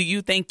England, do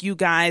you think you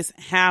guys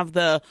have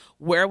the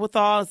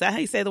wherewithal, is that how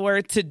you say the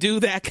word, to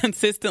do that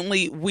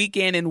consistently week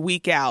in and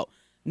week out?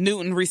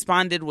 Newton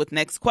responded with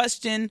next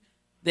question,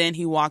 then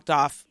he walked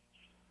off.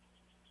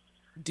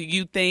 Did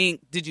you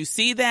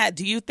see that?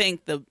 Do you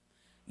think the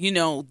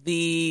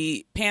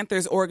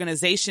Panthers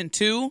organization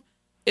too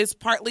is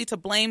partly to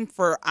blame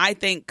for, I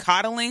think,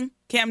 coddling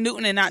Cam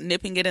Newton and not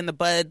nipping it in the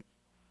bud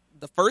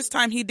the first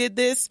time he did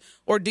this?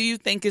 Or do you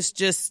think it's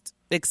just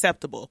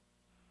acceptable?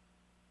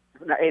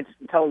 No, it's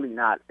totally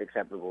not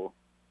acceptable,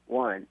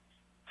 one.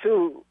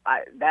 Two,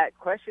 that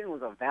question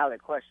was a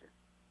valid question.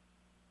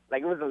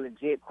 Like, it was a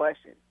legit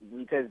question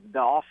because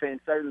the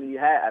offense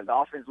the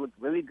offense looked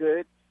really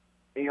good,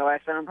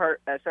 at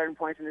certain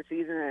points in the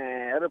season,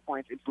 and at other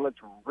points it looked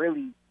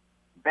really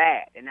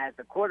bad. And as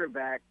the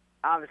quarterback,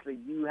 obviously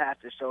you have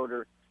to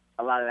shoulder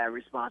a lot of that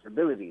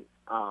responsibility.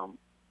 I'm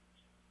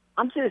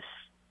just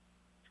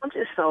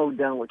so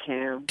done with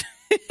Cam.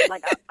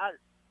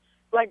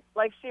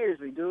 Like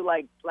seriously, dude.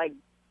 Like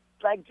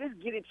just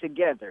get it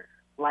together.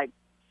 Like,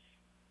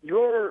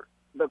 you're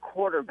the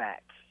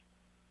quarterback.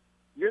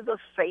 You're the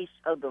face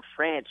of the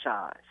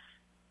franchise.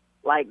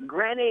 Like,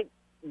 granted,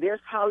 there's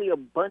probably a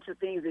bunch of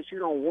things that you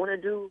don't want to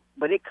do,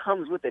 but it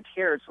comes with the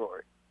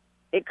territory.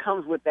 It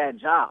comes with that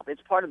job.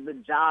 It's part of the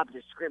job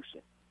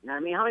description. You know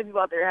what I mean? How many people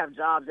out there have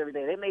jobs every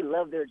day? They may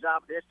love their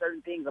job, but there's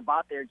certain things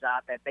about their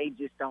job that they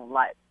just don't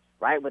like,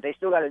 right? But they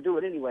still got to do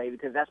it anyway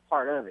because that's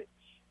part of it.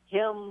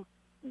 Him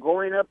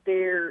going up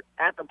there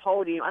at the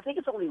podium, I think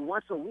it's only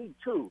once a week,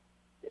 too,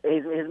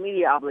 his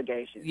media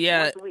obligations.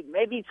 Yeah. Once a week,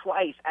 maybe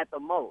twice at the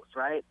most,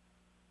 right?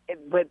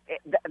 But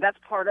that's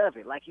part of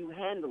it. Like, you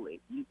handle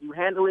it. You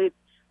handle it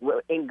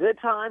in good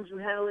times. You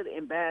handle it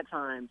in bad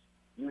times.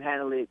 You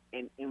handle it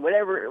in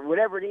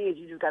whatever it is.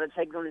 You just got to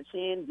take it on the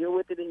chin, deal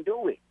with it, and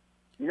do it.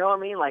 You know what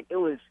I mean? Like, it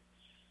was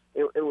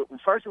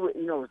first. It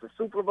was the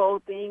Super Bowl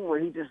thing where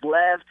he just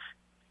left,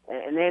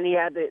 and then he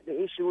had the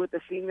issue with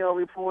the female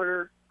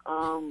reporter.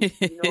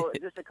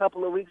 Just a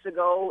couple of weeks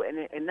ago,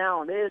 and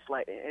now this,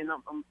 like,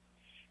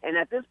 and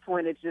at this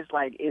point, it's just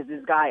like, is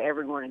this guy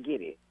ever going to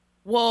get it?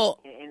 Well,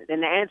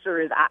 and the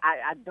answer is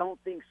I don't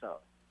think so,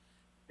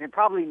 and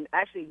probably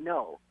actually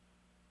no.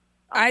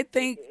 I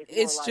think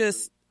it's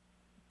just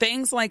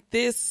things like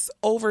this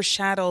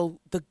overshadow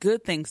the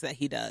good things that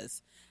he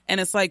does, and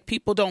it's like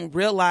people don't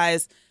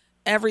realize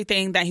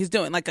everything that he's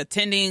doing, like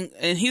attending,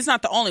 and he's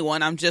not the only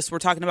one. We're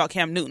talking about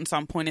Cam Newton, so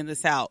I'm pointing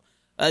this out.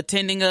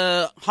 Attending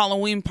a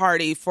Halloween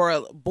party for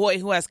a boy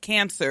who has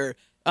cancer,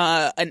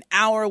 an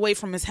hour away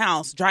from his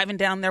house, driving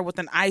down there with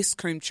an ice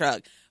cream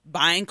truck,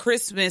 buying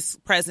Christmas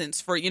presents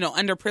for,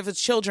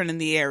 underprivileged children in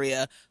the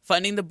area,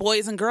 funding the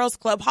Boys and Girls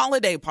Club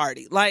holiday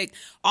party. Like,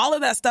 all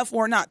of that stuff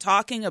we're not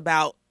talking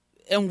about,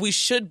 and we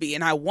should be,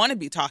 and I want to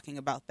be talking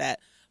about that.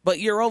 But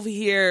you're over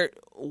here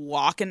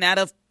walking out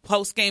of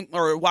post-game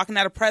or walking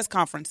out of press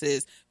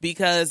conferences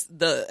because,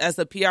 as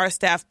the PR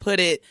staff put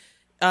it,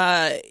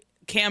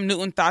 Cam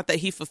Newton thought that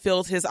he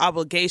fulfilled his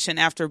obligation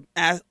after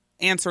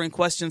answering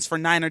questions for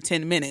 9 or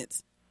 10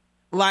 minutes.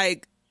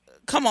 Like,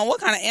 come on, what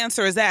kind of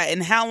answer is that?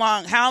 And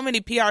how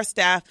many PR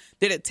staff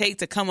did it take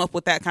to come up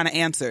with that kind of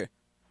answer?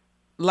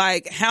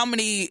 Like, how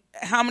many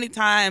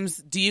times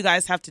do you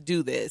guys have to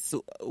do this?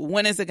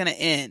 When is it going to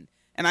end?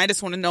 And I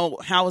just want to know,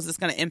 how is this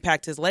going to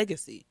impact his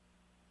legacy?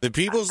 The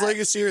people's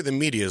legacy or the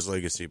media's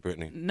legacy,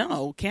 Brittany?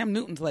 No, Cam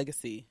Newton's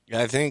legacy.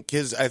 I think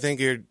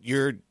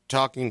you're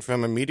talking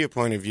from a media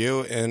point of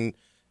view, and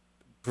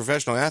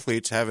professional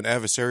athletes have an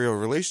adversarial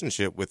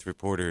relationship with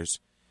reporters,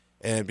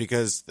 and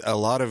because a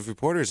lot of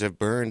reporters have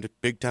burned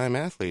big-time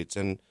athletes,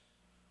 and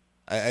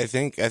I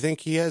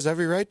think he has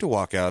every right to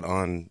walk out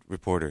on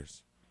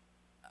reporters.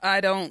 I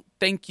don't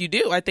think you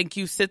do. I think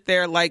you sit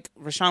there, like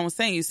Rashawn was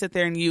saying, you sit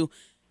there and you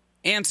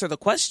answer the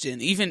question,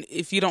 even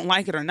if you don't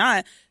like it or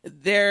not.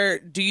 Do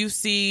you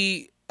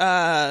see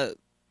Coach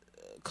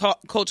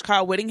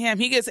Kyle Whittingham?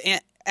 He gets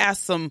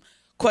asked some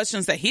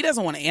questions that he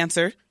doesn't want to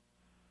answer.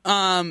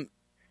 In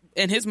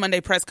his Monday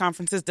press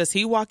conferences, does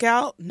he walk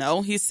out?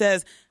 No, he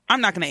says,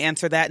 I'm not going to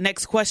answer that.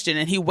 Next question.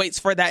 And he waits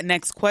for that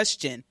next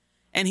question.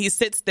 And he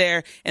sits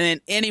there, and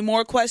then any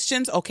more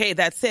questions? Okay,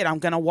 that's it. I'm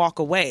going to walk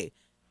away.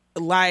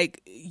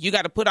 Like, you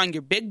got to put on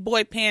your big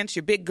boy pants,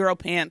 your big girl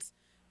pants,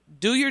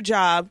 do your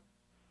job,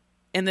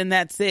 and then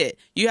that's it.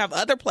 You have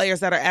other players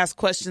that are asked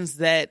questions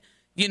that,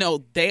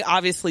 they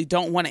obviously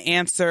don't want to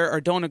answer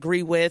or don't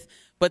agree with,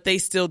 but they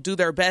still do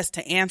their best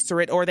to answer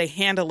it, or they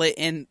handle it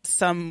in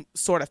some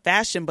sort of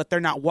fashion, but they're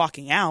not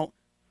walking out.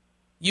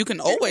 You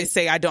can always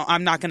say,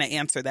 I'm not going to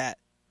answer that.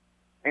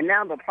 And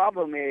now the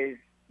problem is,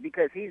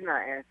 because he's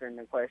not answering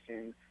the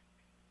questions,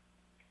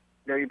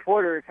 the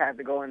reporters have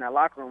to go in that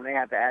locker room. They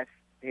have to ask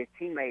his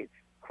teammates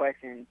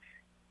questions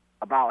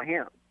about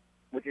him,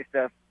 which is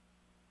stuff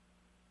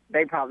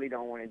they probably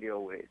don't want to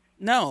deal with.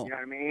 No. You know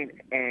what I mean?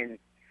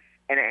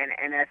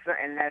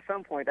 And at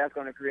some point, that's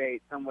going to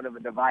create somewhat of a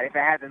divide. If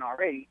it hasn't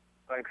already,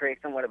 it's going to create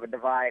somewhat of a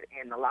divide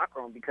in the locker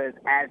room, because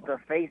as the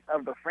face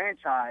of the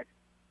franchise,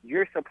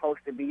 you're supposed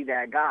to be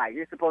that guy.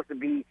 You're supposed to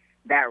be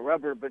that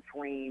rubber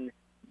between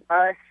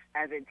us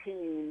as a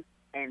team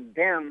and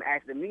them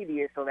as the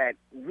media, so that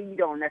we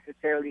don't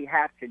necessarily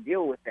have to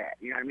deal with that.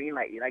 You know what I mean?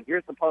 Like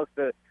you're supposed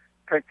to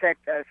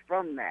protect us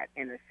from that,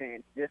 in a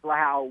sense, just like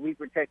how we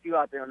protect you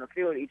out there on the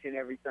field each and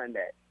every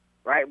Sunday,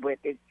 right? But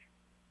it's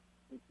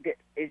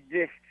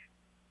just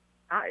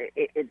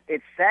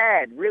it's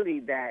sad,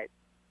 really, that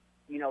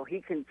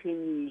he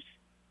continues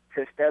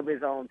to stub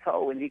his own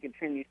toe and he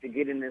continues to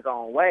get in his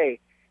own way,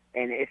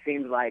 and it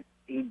seems like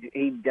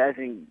he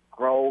doesn't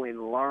grow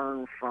and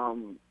learn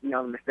from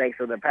the mistakes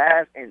of the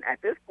past. And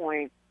at this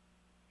point,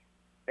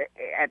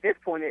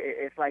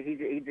 it's like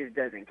he just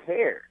doesn't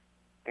care.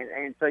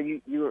 And so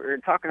you were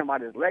talking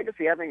about his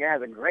legacy. I think it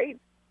has a great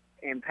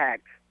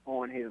impact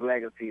on his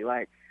legacy.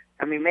 Like,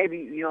 I mean,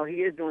 maybe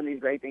he is doing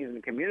these great things in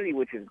the community,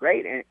 which is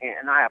great,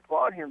 and I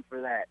applaud him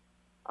for that.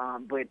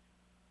 But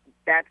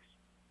that's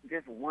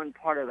just one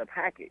part of the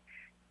package.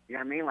 You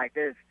know what I mean? Like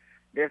there's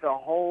a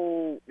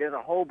whole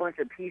bunch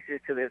of pieces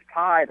to this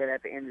pie that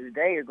at the end of the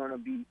day are going to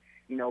be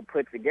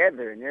put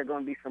together, and there are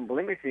going to be some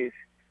blemishes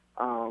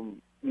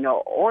on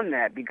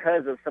that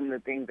because of some of the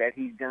things that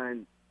he's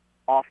done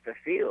off the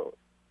field.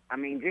 I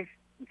mean, just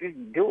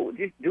do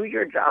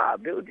your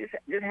job, dude.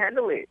 Just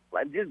handle it.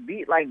 Like just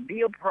be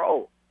a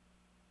pro.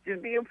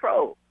 Just be a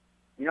pro.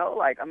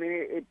 Like, I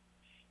mean,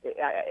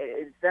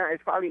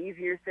 it's probably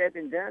easier said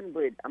than done,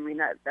 but I mean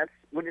that's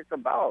what it's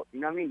about. You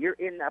know what I mean? You're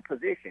in that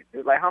position.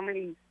 Like how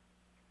many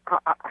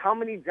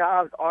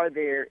jobs are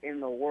there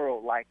in the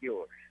world like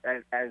yours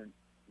as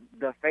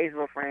the face of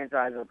a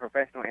franchise of a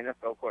professional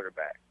NFL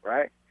quarterback,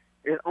 right?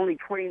 There's only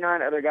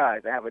 29 other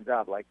guys that have a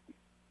job like you.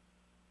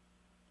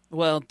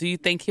 Well, do you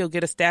think he'll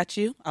get a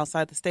statue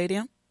outside the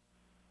stadium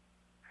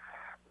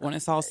when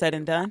it's all said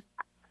and done?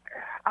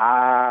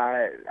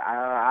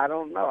 I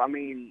don't know. I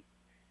mean,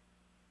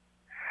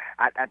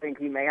 I think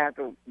he may have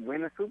to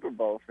win a Super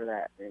Bowl for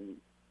that. And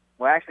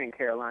well, actually, in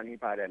Carolina, he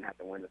probably doesn't have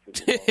to win the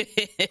Super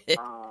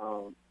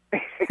Bowl.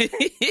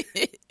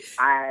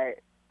 I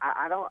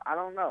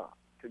don't know.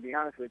 To be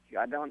honest with you,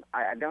 I don't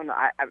know.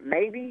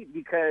 Maybe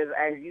because,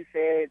 as you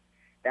said,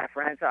 that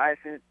franchise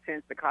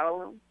tends to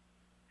coddle him.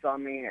 So I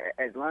mean,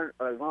 as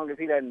long as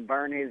he doesn't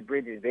burn his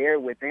bridges there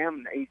with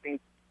them, he seems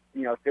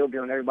still be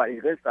on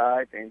everybody's good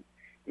side, and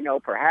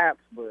perhaps.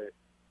 But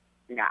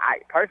I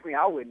personally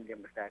wouldn't give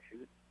him a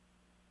statue.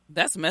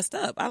 That's messed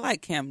up. I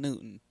like Cam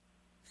Newton.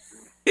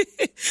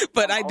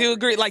 But I do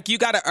agree. Like, you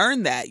got to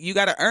earn that. You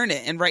got to earn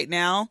it. And right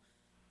now,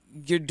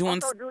 you're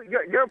doing... Also, dude,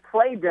 your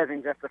play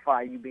doesn't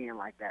justify you being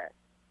like that.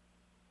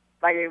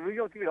 Like, if we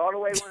go keep it all the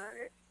way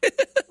 100,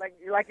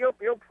 like your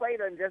play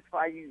doesn't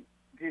justify you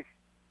just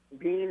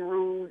being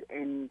rude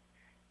and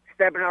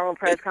stepping out on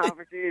press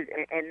conferences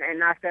and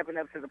not stepping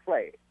up to the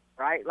plate,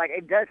 right? Like,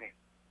 it doesn't.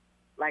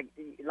 Like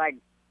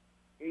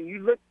you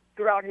look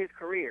throughout his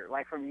career,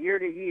 like from year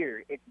to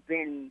year, it's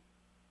been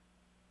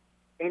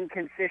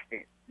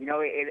inconsistent.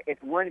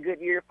 It's one good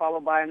year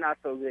followed by a not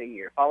so good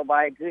year, followed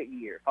by a good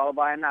year, followed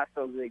by a not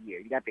so good year.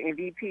 You got the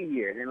MVP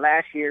year, then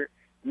last year,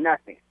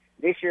 nothing.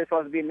 This year is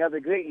supposed to be another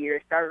good year.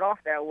 It started off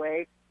that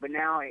way, but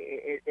now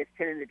it's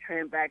tending to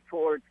trend back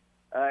towards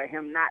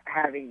him not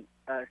having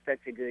such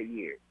a good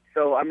year.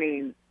 So, I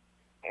mean,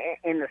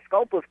 in the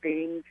scope of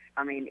things,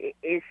 I mean,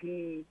 is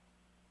he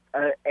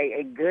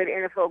a good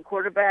NFL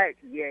quarterback?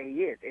 Yeah,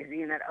 he is. Is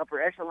he in that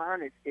upper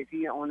echelon? Is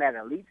he on that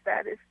elite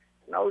status?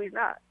 No, he's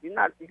not. He's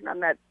not in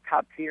that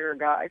top tier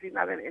guys. He's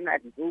not in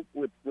that group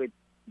with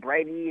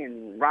Brady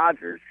and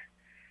Rodgers.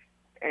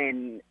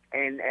 And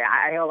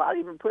I'll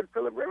even put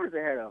Phillip Rivers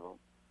ahead of him.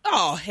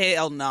 Oh,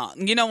 hell no.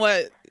 You know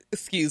what?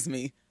 Excuse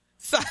me.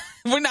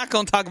 We're not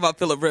going to talk about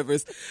Phillip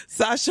Rivers.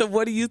 Sasha,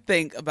 what do you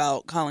think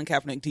about Colin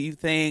Kaepernick? Do you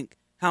think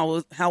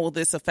how will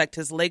this affect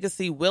his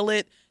legacy? Will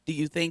it? Do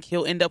you think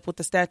he'll end up with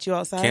the statue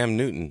outside? Cam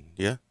Newton,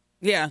 yeah.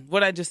 Yeah,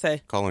 what'd I just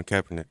say? Colin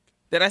Kaepernick.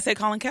 Did I say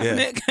Colin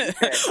Kaepernick?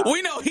 Yeah.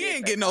 We know he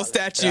ain't getting no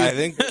statue. I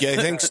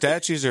think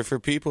statues are for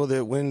people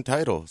that win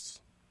titles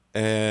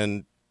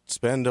and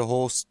spend a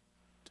whole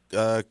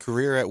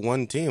career at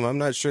one team. I'm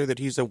not sure that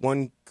he's a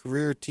one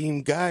career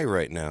team guy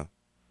right now.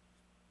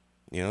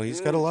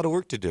 He's got a lot of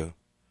work to do.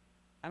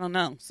 I don't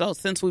know. So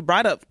since I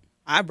brought up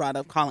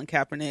Colin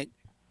Kaepernick,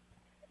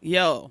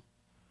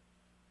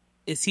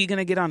 is he going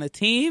to get on a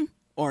team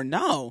or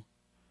no?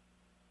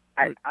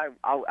 I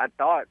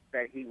thought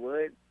that he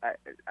would.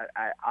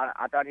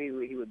 I thought he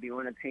would be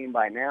on a team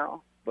by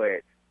now,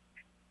 but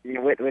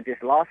with this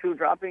lawsuit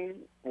dropping,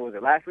 what was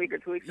it, last week or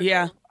 2 weeks ago?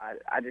 Yeah.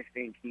 I just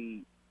think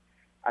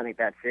I think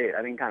that's it.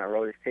 I think kind of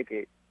wrote his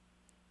ticket.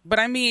 But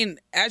I mean,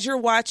 as you're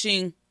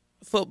watching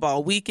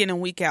football week in and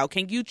week out,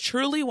 can you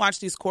truly watch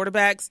these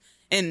quarterbacks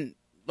and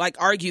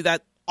argue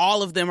that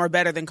all of them are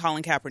better than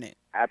Colin Kaepernick?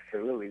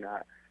 Absolutely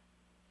not.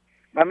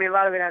 I mean, a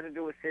lot of it has to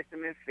do with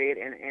system and fit,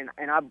 and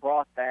I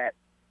bought that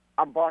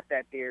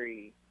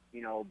theory,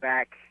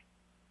 back,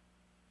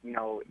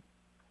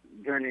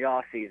 during the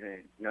off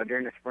season,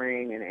 during the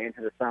spring and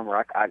into the summer.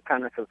 I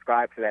kind of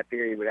subscribed to that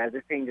theory, but as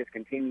this thing just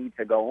continued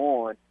to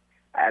go on,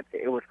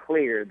 it was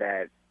clear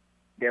that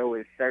there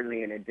was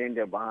certainly an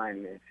agenda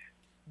behind this.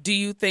 Do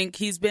you think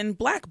he's been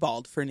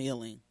blackballed for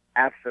kneeling?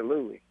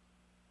 Absolutely,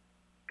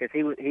 because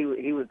he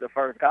was the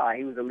first guy.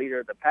 He was the leader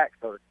of the pack,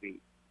 so to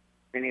speak.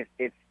 And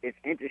it's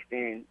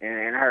interesting,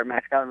 and I heard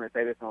Matt Kellerman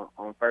say this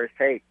on First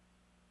Take.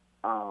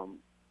 I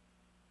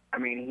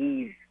mean,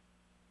 he's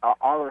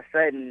all of a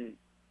sudden,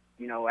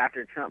 you know,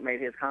 after Trump made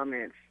his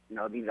comments, you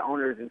know, these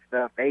owners and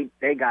stuff, they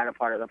got a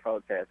part of the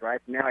protest, right?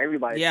 So now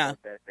everybody's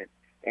protesting,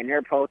 and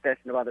they're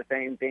protesting about the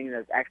same thing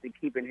that's actually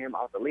keeping him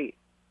off the league.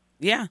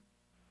 Yeah.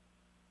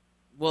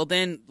 Well,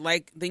 then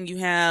you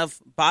have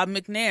Bob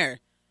McNair.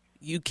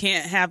 You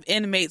can't have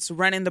inmates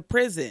running the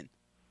prison.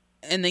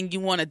 And then you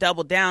want to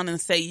double down and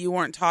say you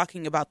weren't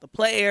talking about the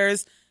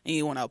players and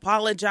you want to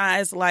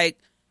apologize. Like,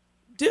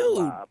 dude,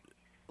 Bob.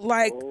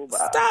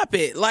 Stop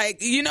it.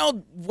 Like, you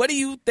know, what do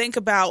you think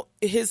about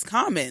his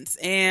comments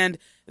and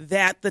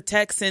that the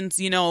Texans,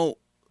 you know,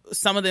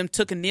 some of them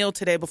took a kneel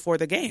today before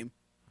the game?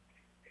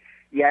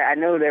 Yeah, I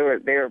know they were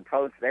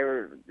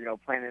you know,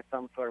 planning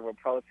some sort of a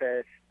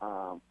protest.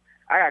 I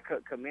got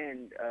to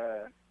commend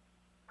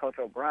Coach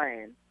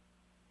O'Brien.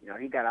 You know,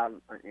 he got out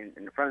in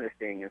the front of this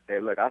thing and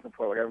said, "Look, I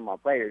support whatever my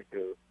players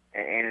do,"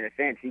 and in a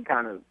sense, he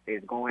kind of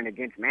is going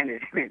against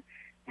management,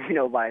 you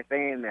know, by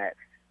saying that.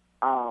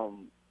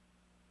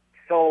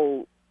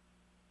 So,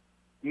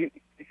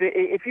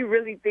 if you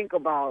really think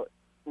about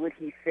what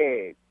he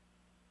said,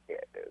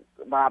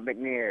 Bob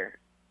McNair,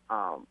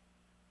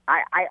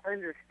 I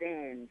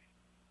understand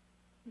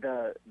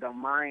the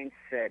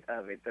mindset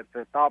of it,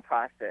 the thought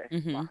process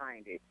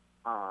behind it.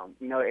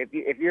 You know,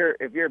 if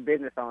you're a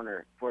business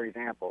owner, for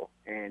example,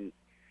 and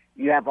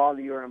you have all of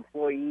your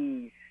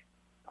employees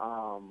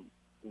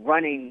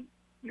running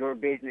your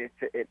business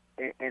to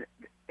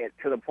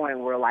the point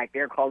where, like,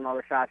 they're calling all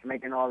the shots,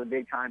 making all the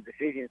big time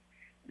decisions,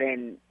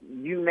 then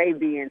you may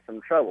be in some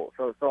trouble.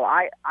 So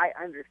I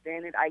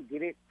understand it. I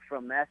get it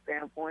from that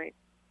standpoint,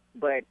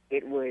 but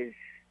it was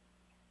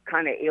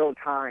kind of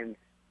ill-timed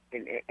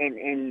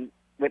and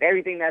with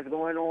everything that's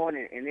going on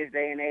in this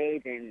day and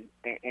age and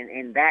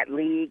in that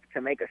league,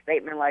 to make a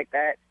statement like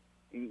that,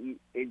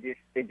 it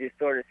just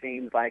sort of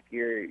seems like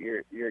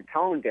you're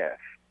tone deaf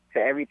to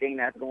everything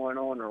that's going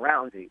on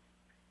around you.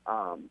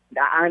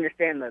 I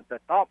understand the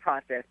thought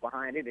process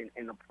behind it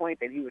and the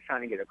point that he was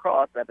trying to get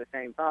across, but at the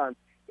same time,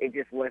 it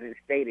just wasn't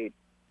stated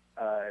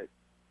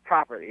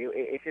properly.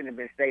 It shouldn't have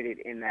been stated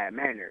in that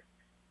manner.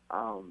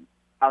 I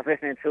was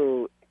listening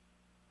to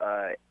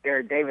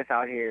Eric Davis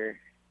out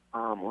here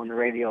on the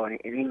radio, and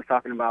he was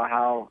talking about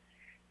how,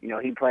 you know,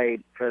 he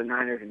played for the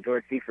Niners and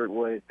George Seifert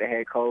was the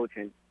head coach,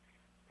 and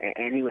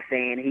he was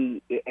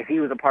saying if he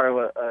was a part of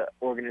a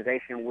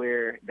organization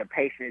where the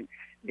patients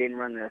didn't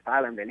run the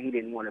asylum, then he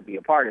didn't want to be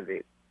a part of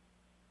it.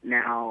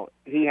 Now,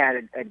 he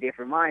had a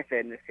different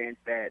mindset in the sense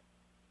that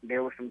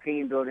there was some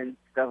team building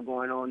stuff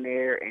going on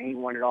there, and he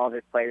wanted all of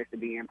his players to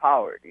be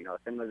empowered, you know,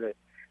 similar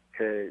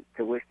to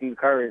what Steve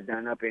Kerr has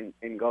done up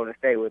in Golden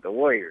State with the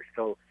Warriors.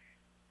 So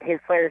his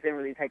players didn't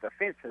really take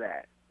offense to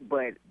that.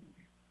 But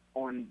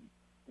when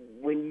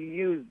you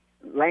use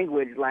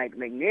language like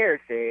McNair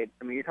said,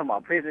 I mean, you're talking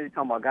about prisoners, you're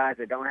talking about guys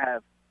that don't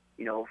have,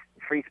 you know,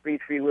 free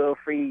speech, free will,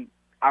 free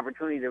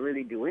opportunity to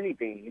really do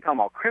anything. You're talking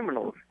about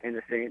criminals in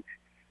a sense.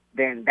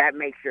 Then that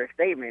makes your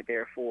statement,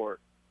 therefore,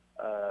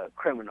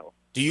 criminal.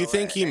 Do you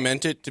think he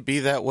meant it to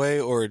be that way,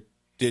 or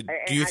do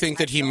you think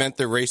that he meant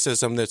the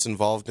racism that's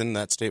involved in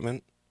that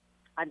statement?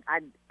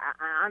 I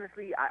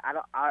honestly,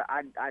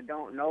 I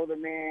don't know the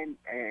man,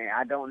 and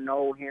I don't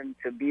know him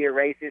to be a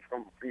racist.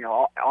 From, you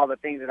know, all the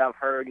things that I've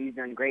heard, he's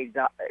done great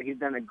job. He's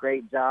done a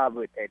great job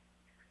with it,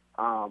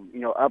 you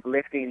know,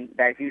 uplifting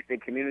that Houston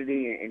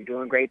community and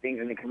doing great things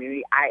in the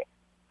community.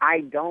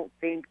 I don't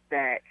think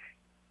that,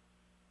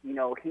 you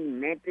know, he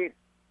meant it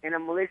in a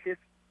malicious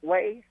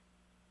way,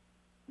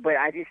 but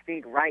I just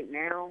think right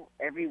now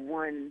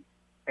everyone,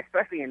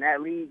 especially in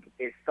that league,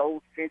 is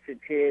so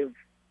sensitive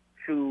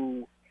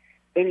to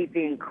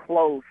anything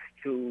close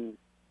to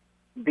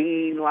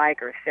being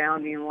like or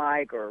sounding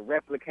like or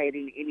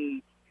replicating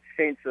any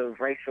sense of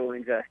racial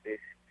injustice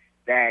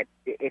that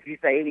if you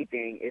say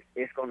anything,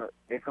 it's gonna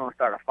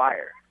start a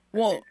fire.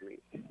 Well,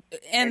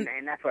 and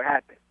that's what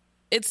happened.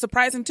 It's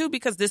surprising too,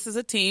 because this is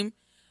a team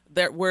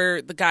that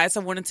where the guys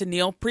have wanted to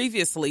kneel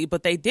previously,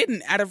 but they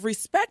didn't out of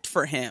respect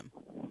for him.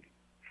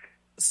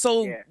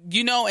 So, yeah.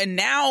 You know, and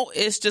now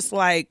it's just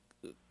like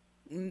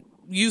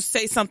you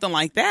say something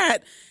like that,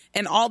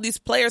 and all these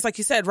players, like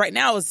you said, right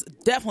now is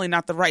definitely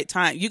not the right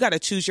time. You got to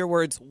choose your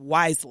words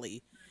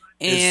wisely.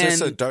 And is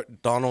this a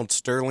Donald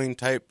Sterling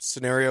type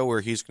scenario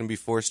where he's going to be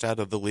forced out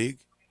of the league?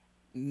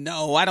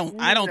 No, I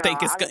don't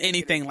think it's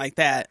anything like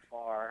that.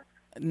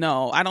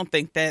 No, I don't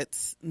think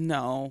that's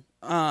no.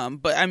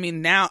 But I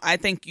mean, now I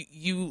think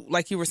you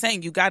like you were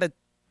saying, you got to.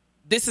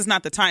 This is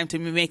not the time to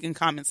be making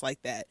comments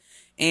like that,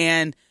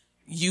 and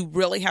you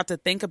really have to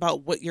think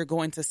about what you're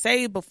going to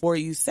say before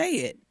you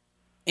say it.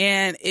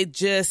 And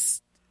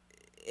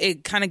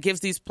it kind of gives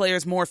these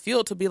players more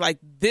fuel to be like,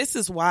 this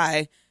is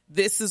why.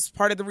 This is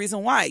part of the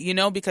reason why, you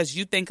know, because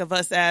you think of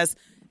us as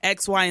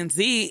X, Y, and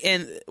Z,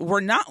 and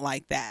we're not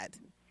like that.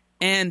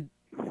 And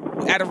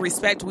out of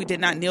respect, we did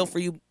not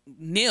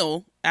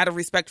kneel out of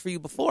respect for you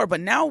before, but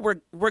now we're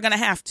going to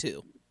have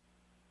to,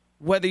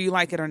 whether you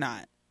like it or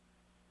not.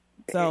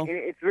 So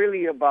it's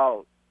really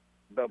about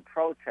the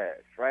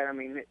protest, right? I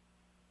mean,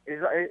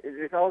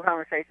 this whole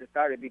conversation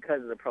started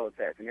because of the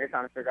protest, and they're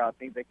trying to figure out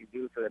things they can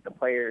do so that the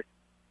players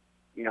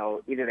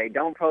either they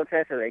don't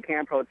protest or they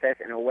can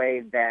protest in a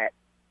way that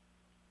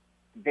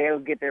they'll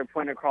get their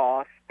point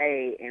across,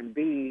 A, and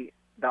B,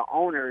 the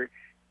owners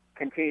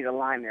continue to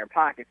line their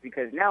pockets,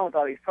 because now with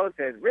all these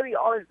protests, really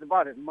all it's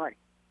about is money,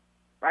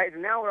 right? So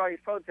now with all these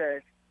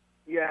protests,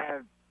 you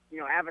have,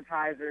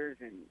 advertisers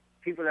and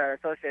people that are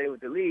associated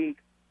with the league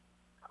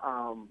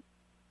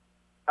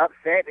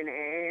upset, and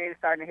it's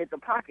starting to hit the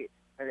pockets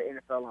of the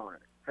NFL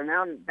owners. So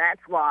now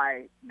that's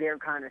why they're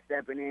kind of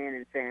stepping in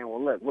and saying,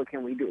 well, look, what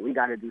can we do? We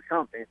got to do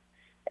something.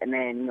 And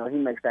then, he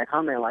makes that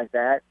comment like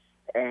that.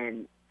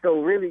 And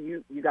so really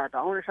you got the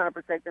owners trying to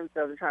protect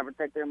themselves and trying to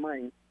protect their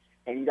money,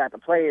 and you got the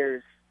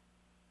players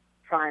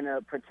trying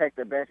to protect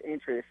the best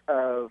interests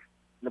of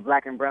the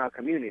black and brown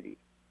community.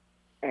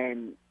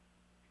 And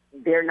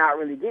they're not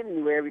really getting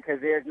anywhere because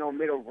there's no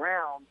middle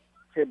ground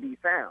to be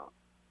found,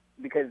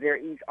 because they're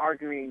each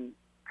arguing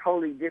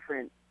totally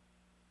different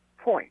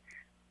points.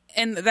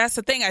 And that's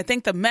the thing. I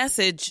think the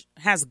message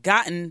has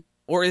gotten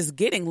or is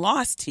getting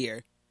lost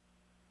here.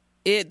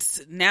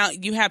 It's now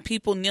you have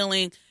people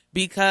kneeling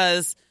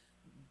because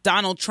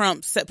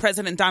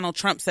President Donald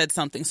Trump said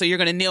something, so you're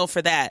going to kneel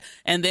for that.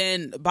 And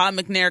then Bob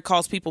McNair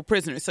calls people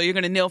prisoners, so you're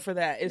going to kneel for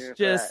that. It's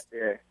just...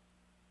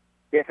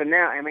 Yeah, so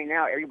now,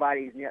 now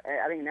everybody's...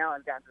 I think now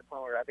it's gotten to the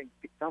point where I think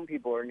some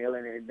people are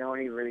kneeling and don't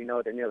even really know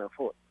what they're kneeling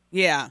for.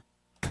 Yeah.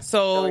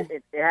 So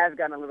it has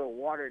gotten a little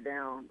watered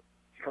down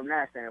from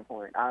that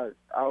standpoint. I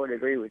would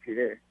agree with you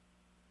there.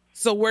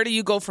 So where do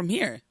you go from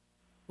here?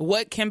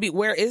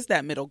 Where is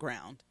that middle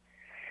ground?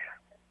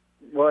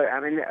 Well,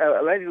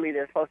 allegedly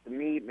they're supposed to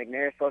meet.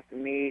 McNair's supposed to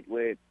meet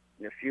with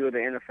a few of the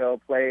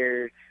NFL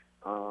players.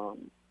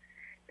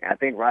 I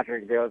think Roger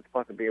Goodell is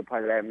supposed to be a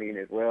part of that meeting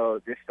as well,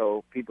 just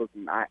so people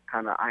can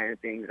kind of iron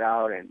things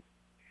out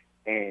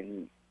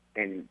and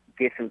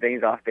get some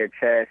things off their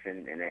chest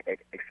and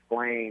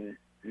explain,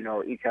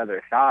 each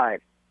other's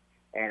side.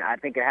 And I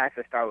think it has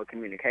to start with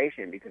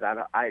communication, because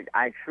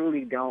I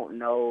truly don't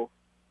know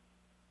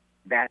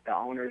that the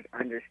owners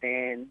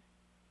understand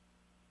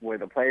where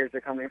the players are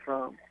coming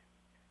from.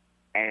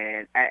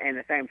 And in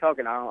the same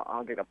token, I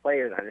don't think the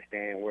players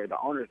understand where the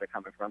owners are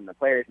coming from. The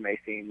players may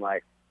seem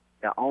like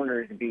the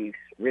owners' beefs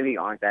really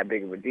aren't that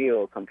big of a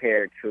deal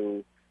compared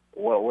to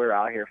what we're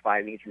out here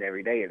fighting each and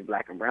every day as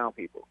black and brown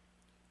people.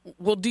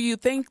 Well, do you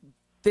think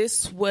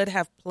this would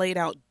have played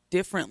out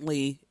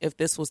differently if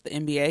this was the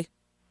NBA?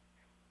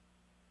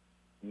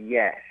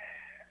 Yes.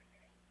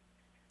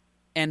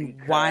 And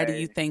why do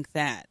you think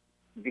that?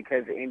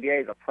 Because the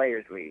NBA is a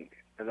players' league.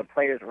 The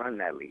players run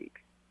that league.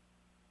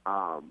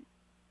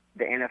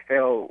 The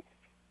NFL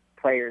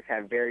players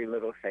have very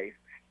little say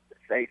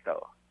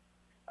so.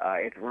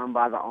 It's run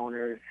by the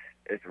owners.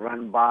 It's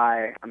run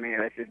by,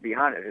 let's just be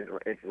honest,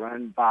 it's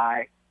run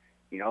by,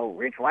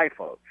 rich white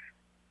folks.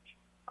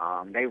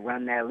 They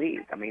run that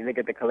league. Look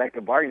at the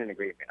collective bargaining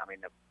agreement.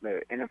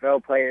 The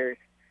NFL players,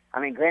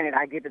 granted,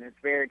 I get the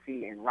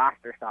disparity in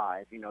roster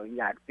size. You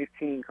got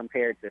 15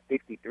 compared to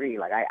 53.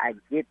 I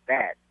get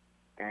that.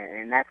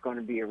 And that's going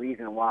to be a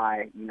reason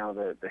why,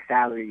 the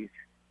salaries,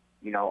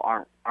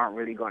 aren't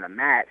really going to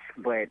match.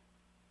 But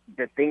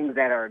the things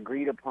that are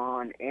agreed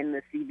upon in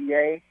the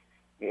CBA,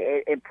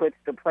 it puts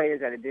the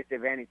players at a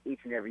disadvantage each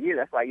and every year.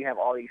 That's why you have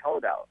all these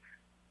holdouts.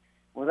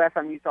 Well, last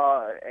time you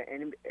saw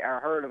or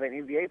heard of an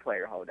NBA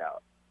player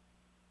holdout?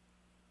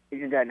 It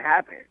just doesn't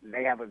happen.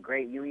 They have a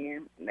great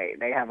union.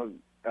 They have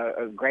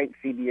a great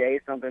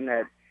CBA, something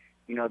that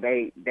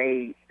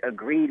they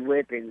agreed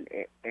with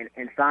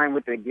and signed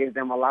with that gives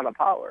them a lot of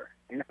power.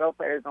 NFL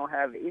players don't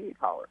have any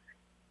power.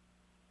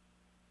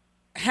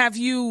 Have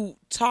you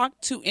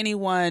talked to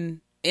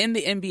anyone in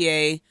the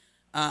NBA,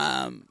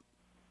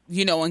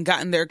 and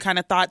gotten their kind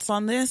of thoughts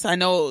on this? I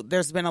know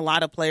there's been a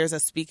lot of players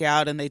that speak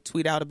out and they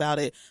tweet out about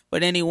it,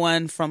 but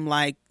anyone from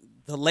like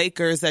the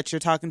Lakers that you're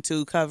talking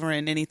to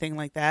covering anything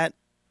like that?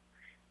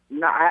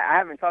 No, I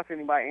haven't talked to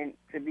anybody. And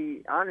to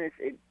be honest,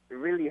 it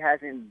really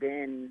hasn't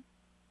been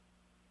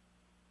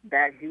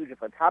that huge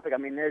of a topic.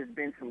 There's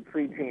been some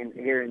tweets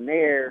here and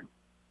there,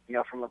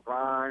 from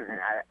LeBron, and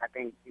I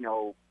think,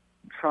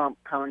 Trump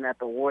coming at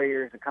the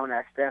Warriors and coming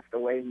at Steph the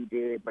way he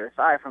did. But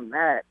aside from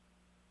that,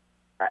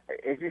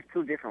 it's just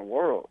two different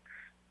worlds.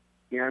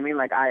 You know what I mean?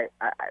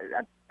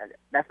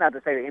 That's not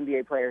to say the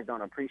NBA players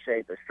don't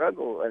appreciate the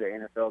struggle of the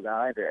NFL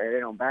guys, or they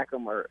don't back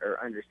them or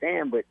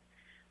understand, but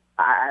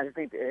I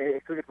think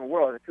it's two different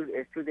worlds.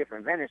 It's two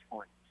different vantage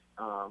points.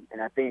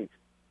 And I think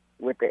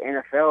with the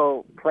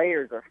NFL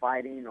players are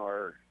fighting,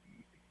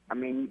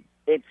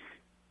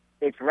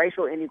 it's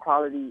racial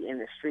inequality in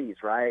the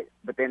streets, right?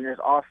 But then there's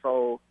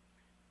also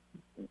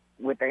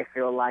what they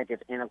feel like is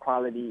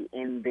inequality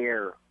in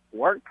their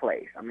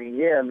workplace. A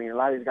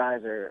lot of these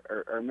guys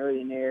are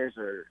millionaires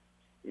or,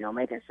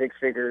 making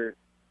six-figure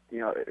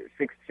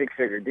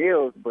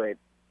deals, but,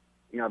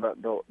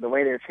 the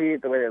way they're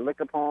treated, the way they're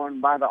looked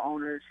upon by the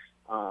owners,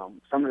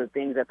 some of the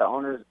things that the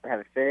owners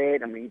have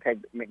said. You take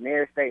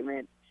McNair's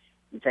statement,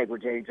 you take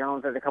what Jerry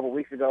Jones said a couple of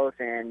weeks ago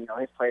saying,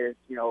 his players,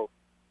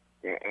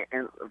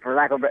 and for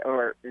lack of,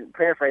 or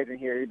paraphrasing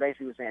here, he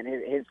basically was saying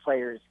his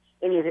players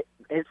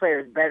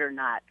better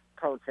not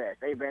protest.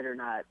 They better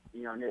not,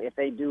 if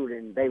they do,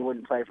 then they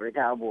wouldn't play for the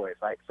Cowboys.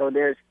 Like, so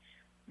there's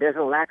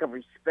a lack of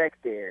respect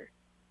there.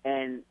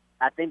 And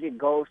I think it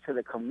goes to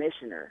the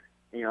commissioner.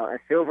 And Adam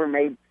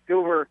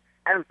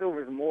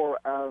Silver is more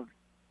of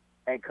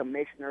a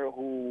commissioner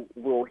who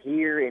will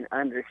hear and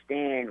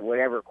understand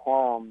whatever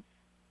qualms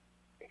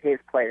his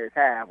players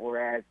have,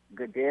 whereas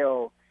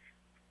Goodell,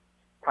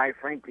 quite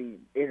frankly,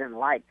 isn't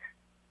liked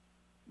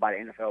by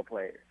the NFL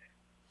players.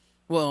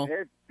 Well,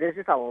 there's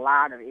just a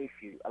lot of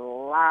issues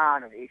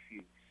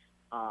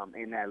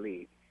in that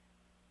league.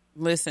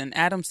 Listen,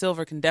 Adam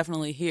Silver can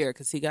definitely hear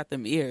because he got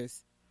them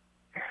ears.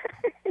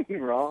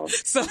 You're wrong.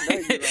 So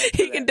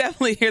he can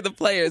definitely hear the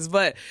players.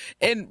 But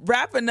in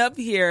wrapping up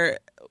here,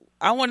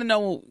 I want to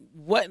know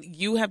what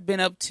you have been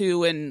up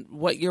to and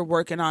what you're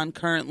working on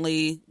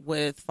currently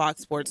with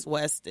Fox Sports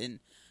West and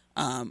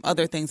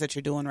other things that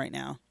you're doing right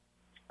now.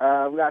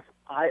 We got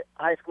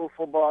high school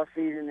football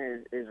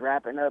season is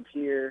wrapping up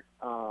here.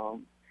 The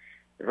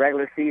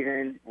regular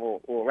season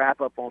will wrap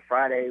up on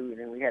Friday, and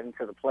then we head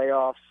into the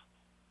playoffs.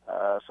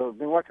 So I've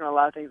been working on a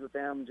lot of things with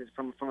them just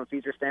from a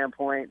future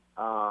standpoint.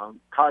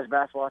 College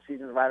basketball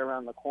season is right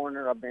around the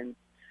corner. I've been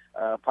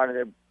part of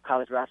their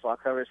college basketball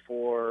coverage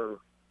for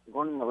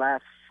going in the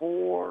last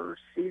 4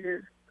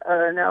 seasons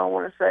now, I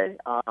want to say.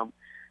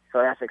 So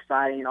that's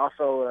exciting.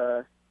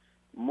 Also,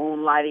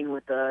 moonlighting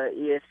with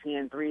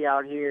ESPN3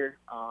 out here.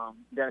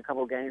 Done a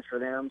couple games for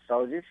them.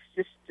 So just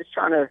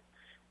trying to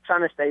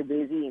stay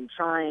busy and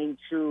trying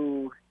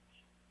to,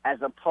 as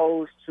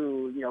opposed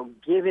to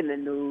giving the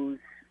news,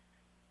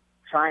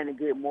 trying to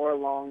get more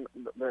along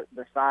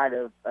the side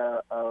of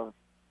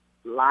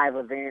live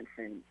events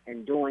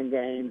and doing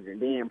games and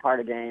being part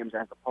of games,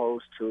 as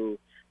opposed to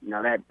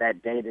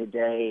that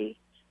day-to-day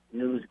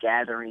news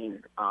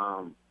gathering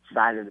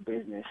side of the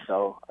business.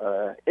 So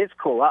it's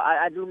cool.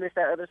 I do miss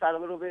that other side a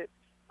little bit,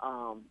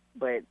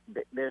 but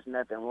there's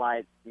nothing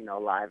like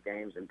live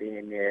games and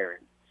being there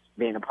and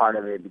being a part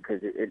of it,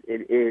 because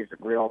it is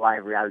real life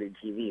reality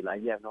TV.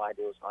 Like, you have no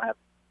idea what's going to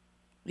happen.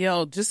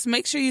 Yo, just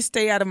make sure you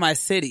stay out of my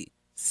city.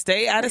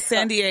 Stay out of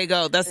San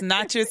Diego. That's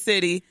not your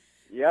city.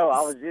 Yo,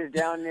 I was just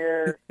down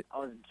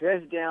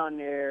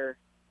there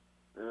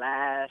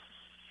last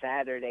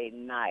Saturday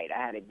night. I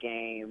had a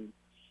game,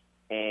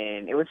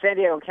 and it was San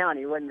Diego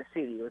County. It wasn't the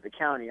city. It was the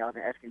county. I was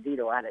in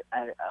Escondido. I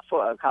had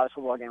a college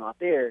football game out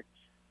there.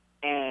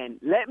 And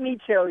let me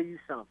tell you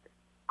something.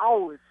 I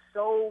was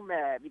so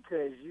mad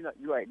because, you're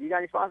right. Do you got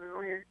any sponsors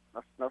on here?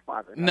 No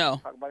sponsors.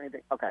 No. Talk about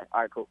anything? Okay.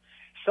 All right, cool.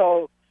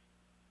 So,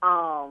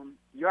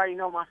 you already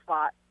know my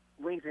spot,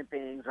 Wings and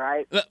Things,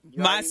 right?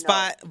 My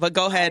spot, but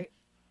go ahead. Right?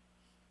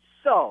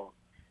 So,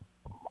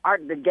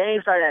 the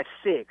game started at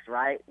 6,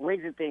 right?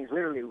 Wings and Things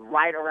literally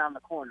right around the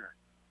corner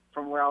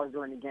from where I was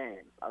doing the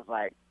game. I was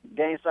like,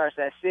 game starts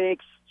at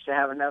 6, should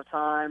have enough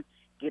time,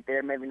 get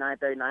there maybe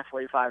 9:30,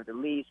 9:45 at the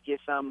least, get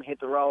something, hit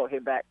the road,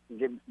 hit back,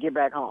 get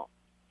back home.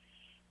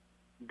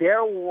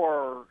 There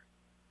were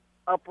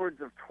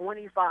upwards of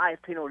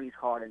 25 penalties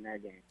called in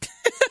that game.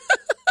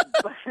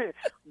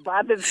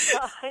 by the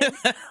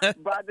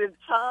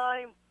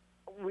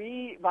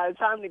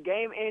time the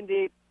game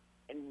ended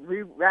and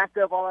we wrapped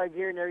up all our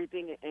gear and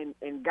everything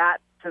and got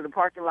to the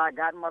parking lot,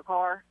 got in my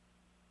car,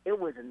 it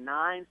was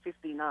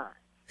 9:59.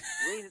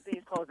 Wings and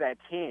Things closed at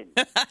 10.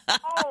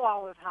 Oh, I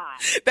was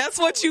hot. That's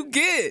what you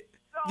get.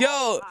 So Yo,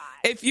 hot.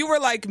 if you were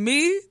like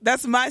me,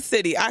 that's my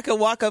city. I could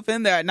walk up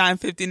in there at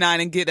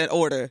 9:59 and get an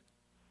order.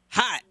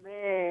 Hot.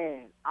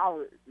 Man,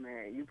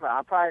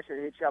 I probably should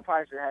have hit you. I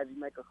probably should have had you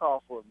make a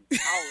call for me.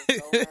 I was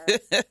so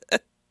mad.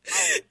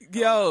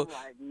 Yo. I'm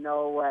like,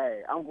 no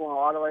way. I'm going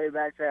all the way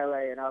back to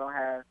LA and I don't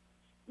have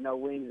no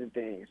Wings and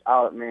Things.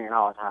 Oh, man, I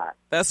was hot.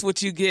 That's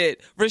what you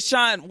get.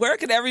 Rashawn, where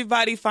can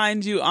everybody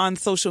find you on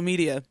social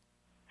media?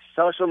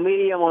 Social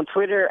media, I'm on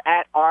Twitter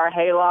at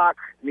 @RHaylock.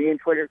 Me and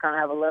Twitter kind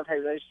of have a love-hate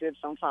relationship.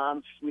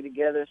 Sometimes we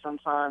together,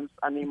 sometimes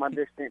I need my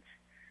distance.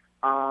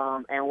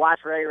 And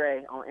Watch Ray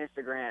Ray on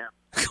Instagram.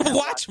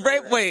 Watch Ray.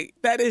 Wait,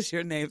 that is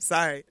your name.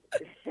 Sorry.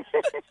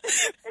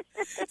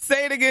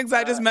 Say it again because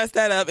I just messed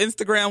that up.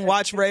 Instagram,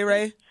 Watch Ray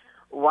Ray.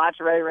 Watch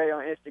Ray Ray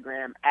on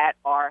Instagram, at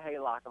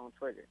 @RHaylock on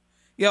Twitter.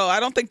 Yo, I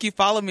don't think you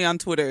follow me on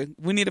Twitter.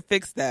 We need to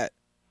fix that.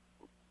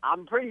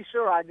 I'm pretty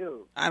sure I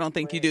do. I don't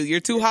think you do. You're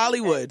too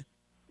Hollywood.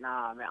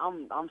 Nah, man,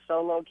 I'm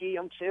so low-key.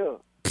 I'm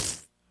chill.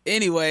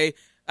 Anyway,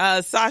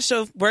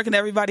 Sasha, where can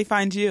everybody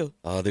find you?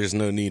 Oh, there's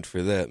no need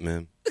for that,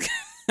 man.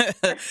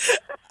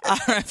 All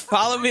right,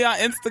 follow me on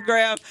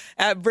Instagram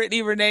at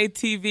Brittany Renee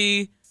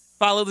TV.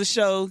 Follow the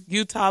show,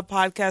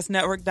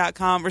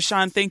 UtahPodcastNetwork.com.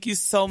 Rashawn, thank you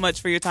so much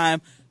for your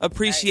time.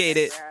 Appreciate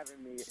it. Thanks for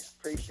having me.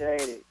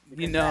 Appreciate it.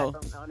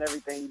 Congrats on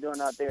everything you're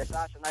doing out there.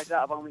 Sasha, nice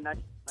job, homie. Nice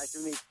to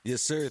meet you.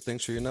 Yes, sir.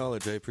 Thanks for your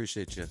knowledge. I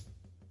appreciate you.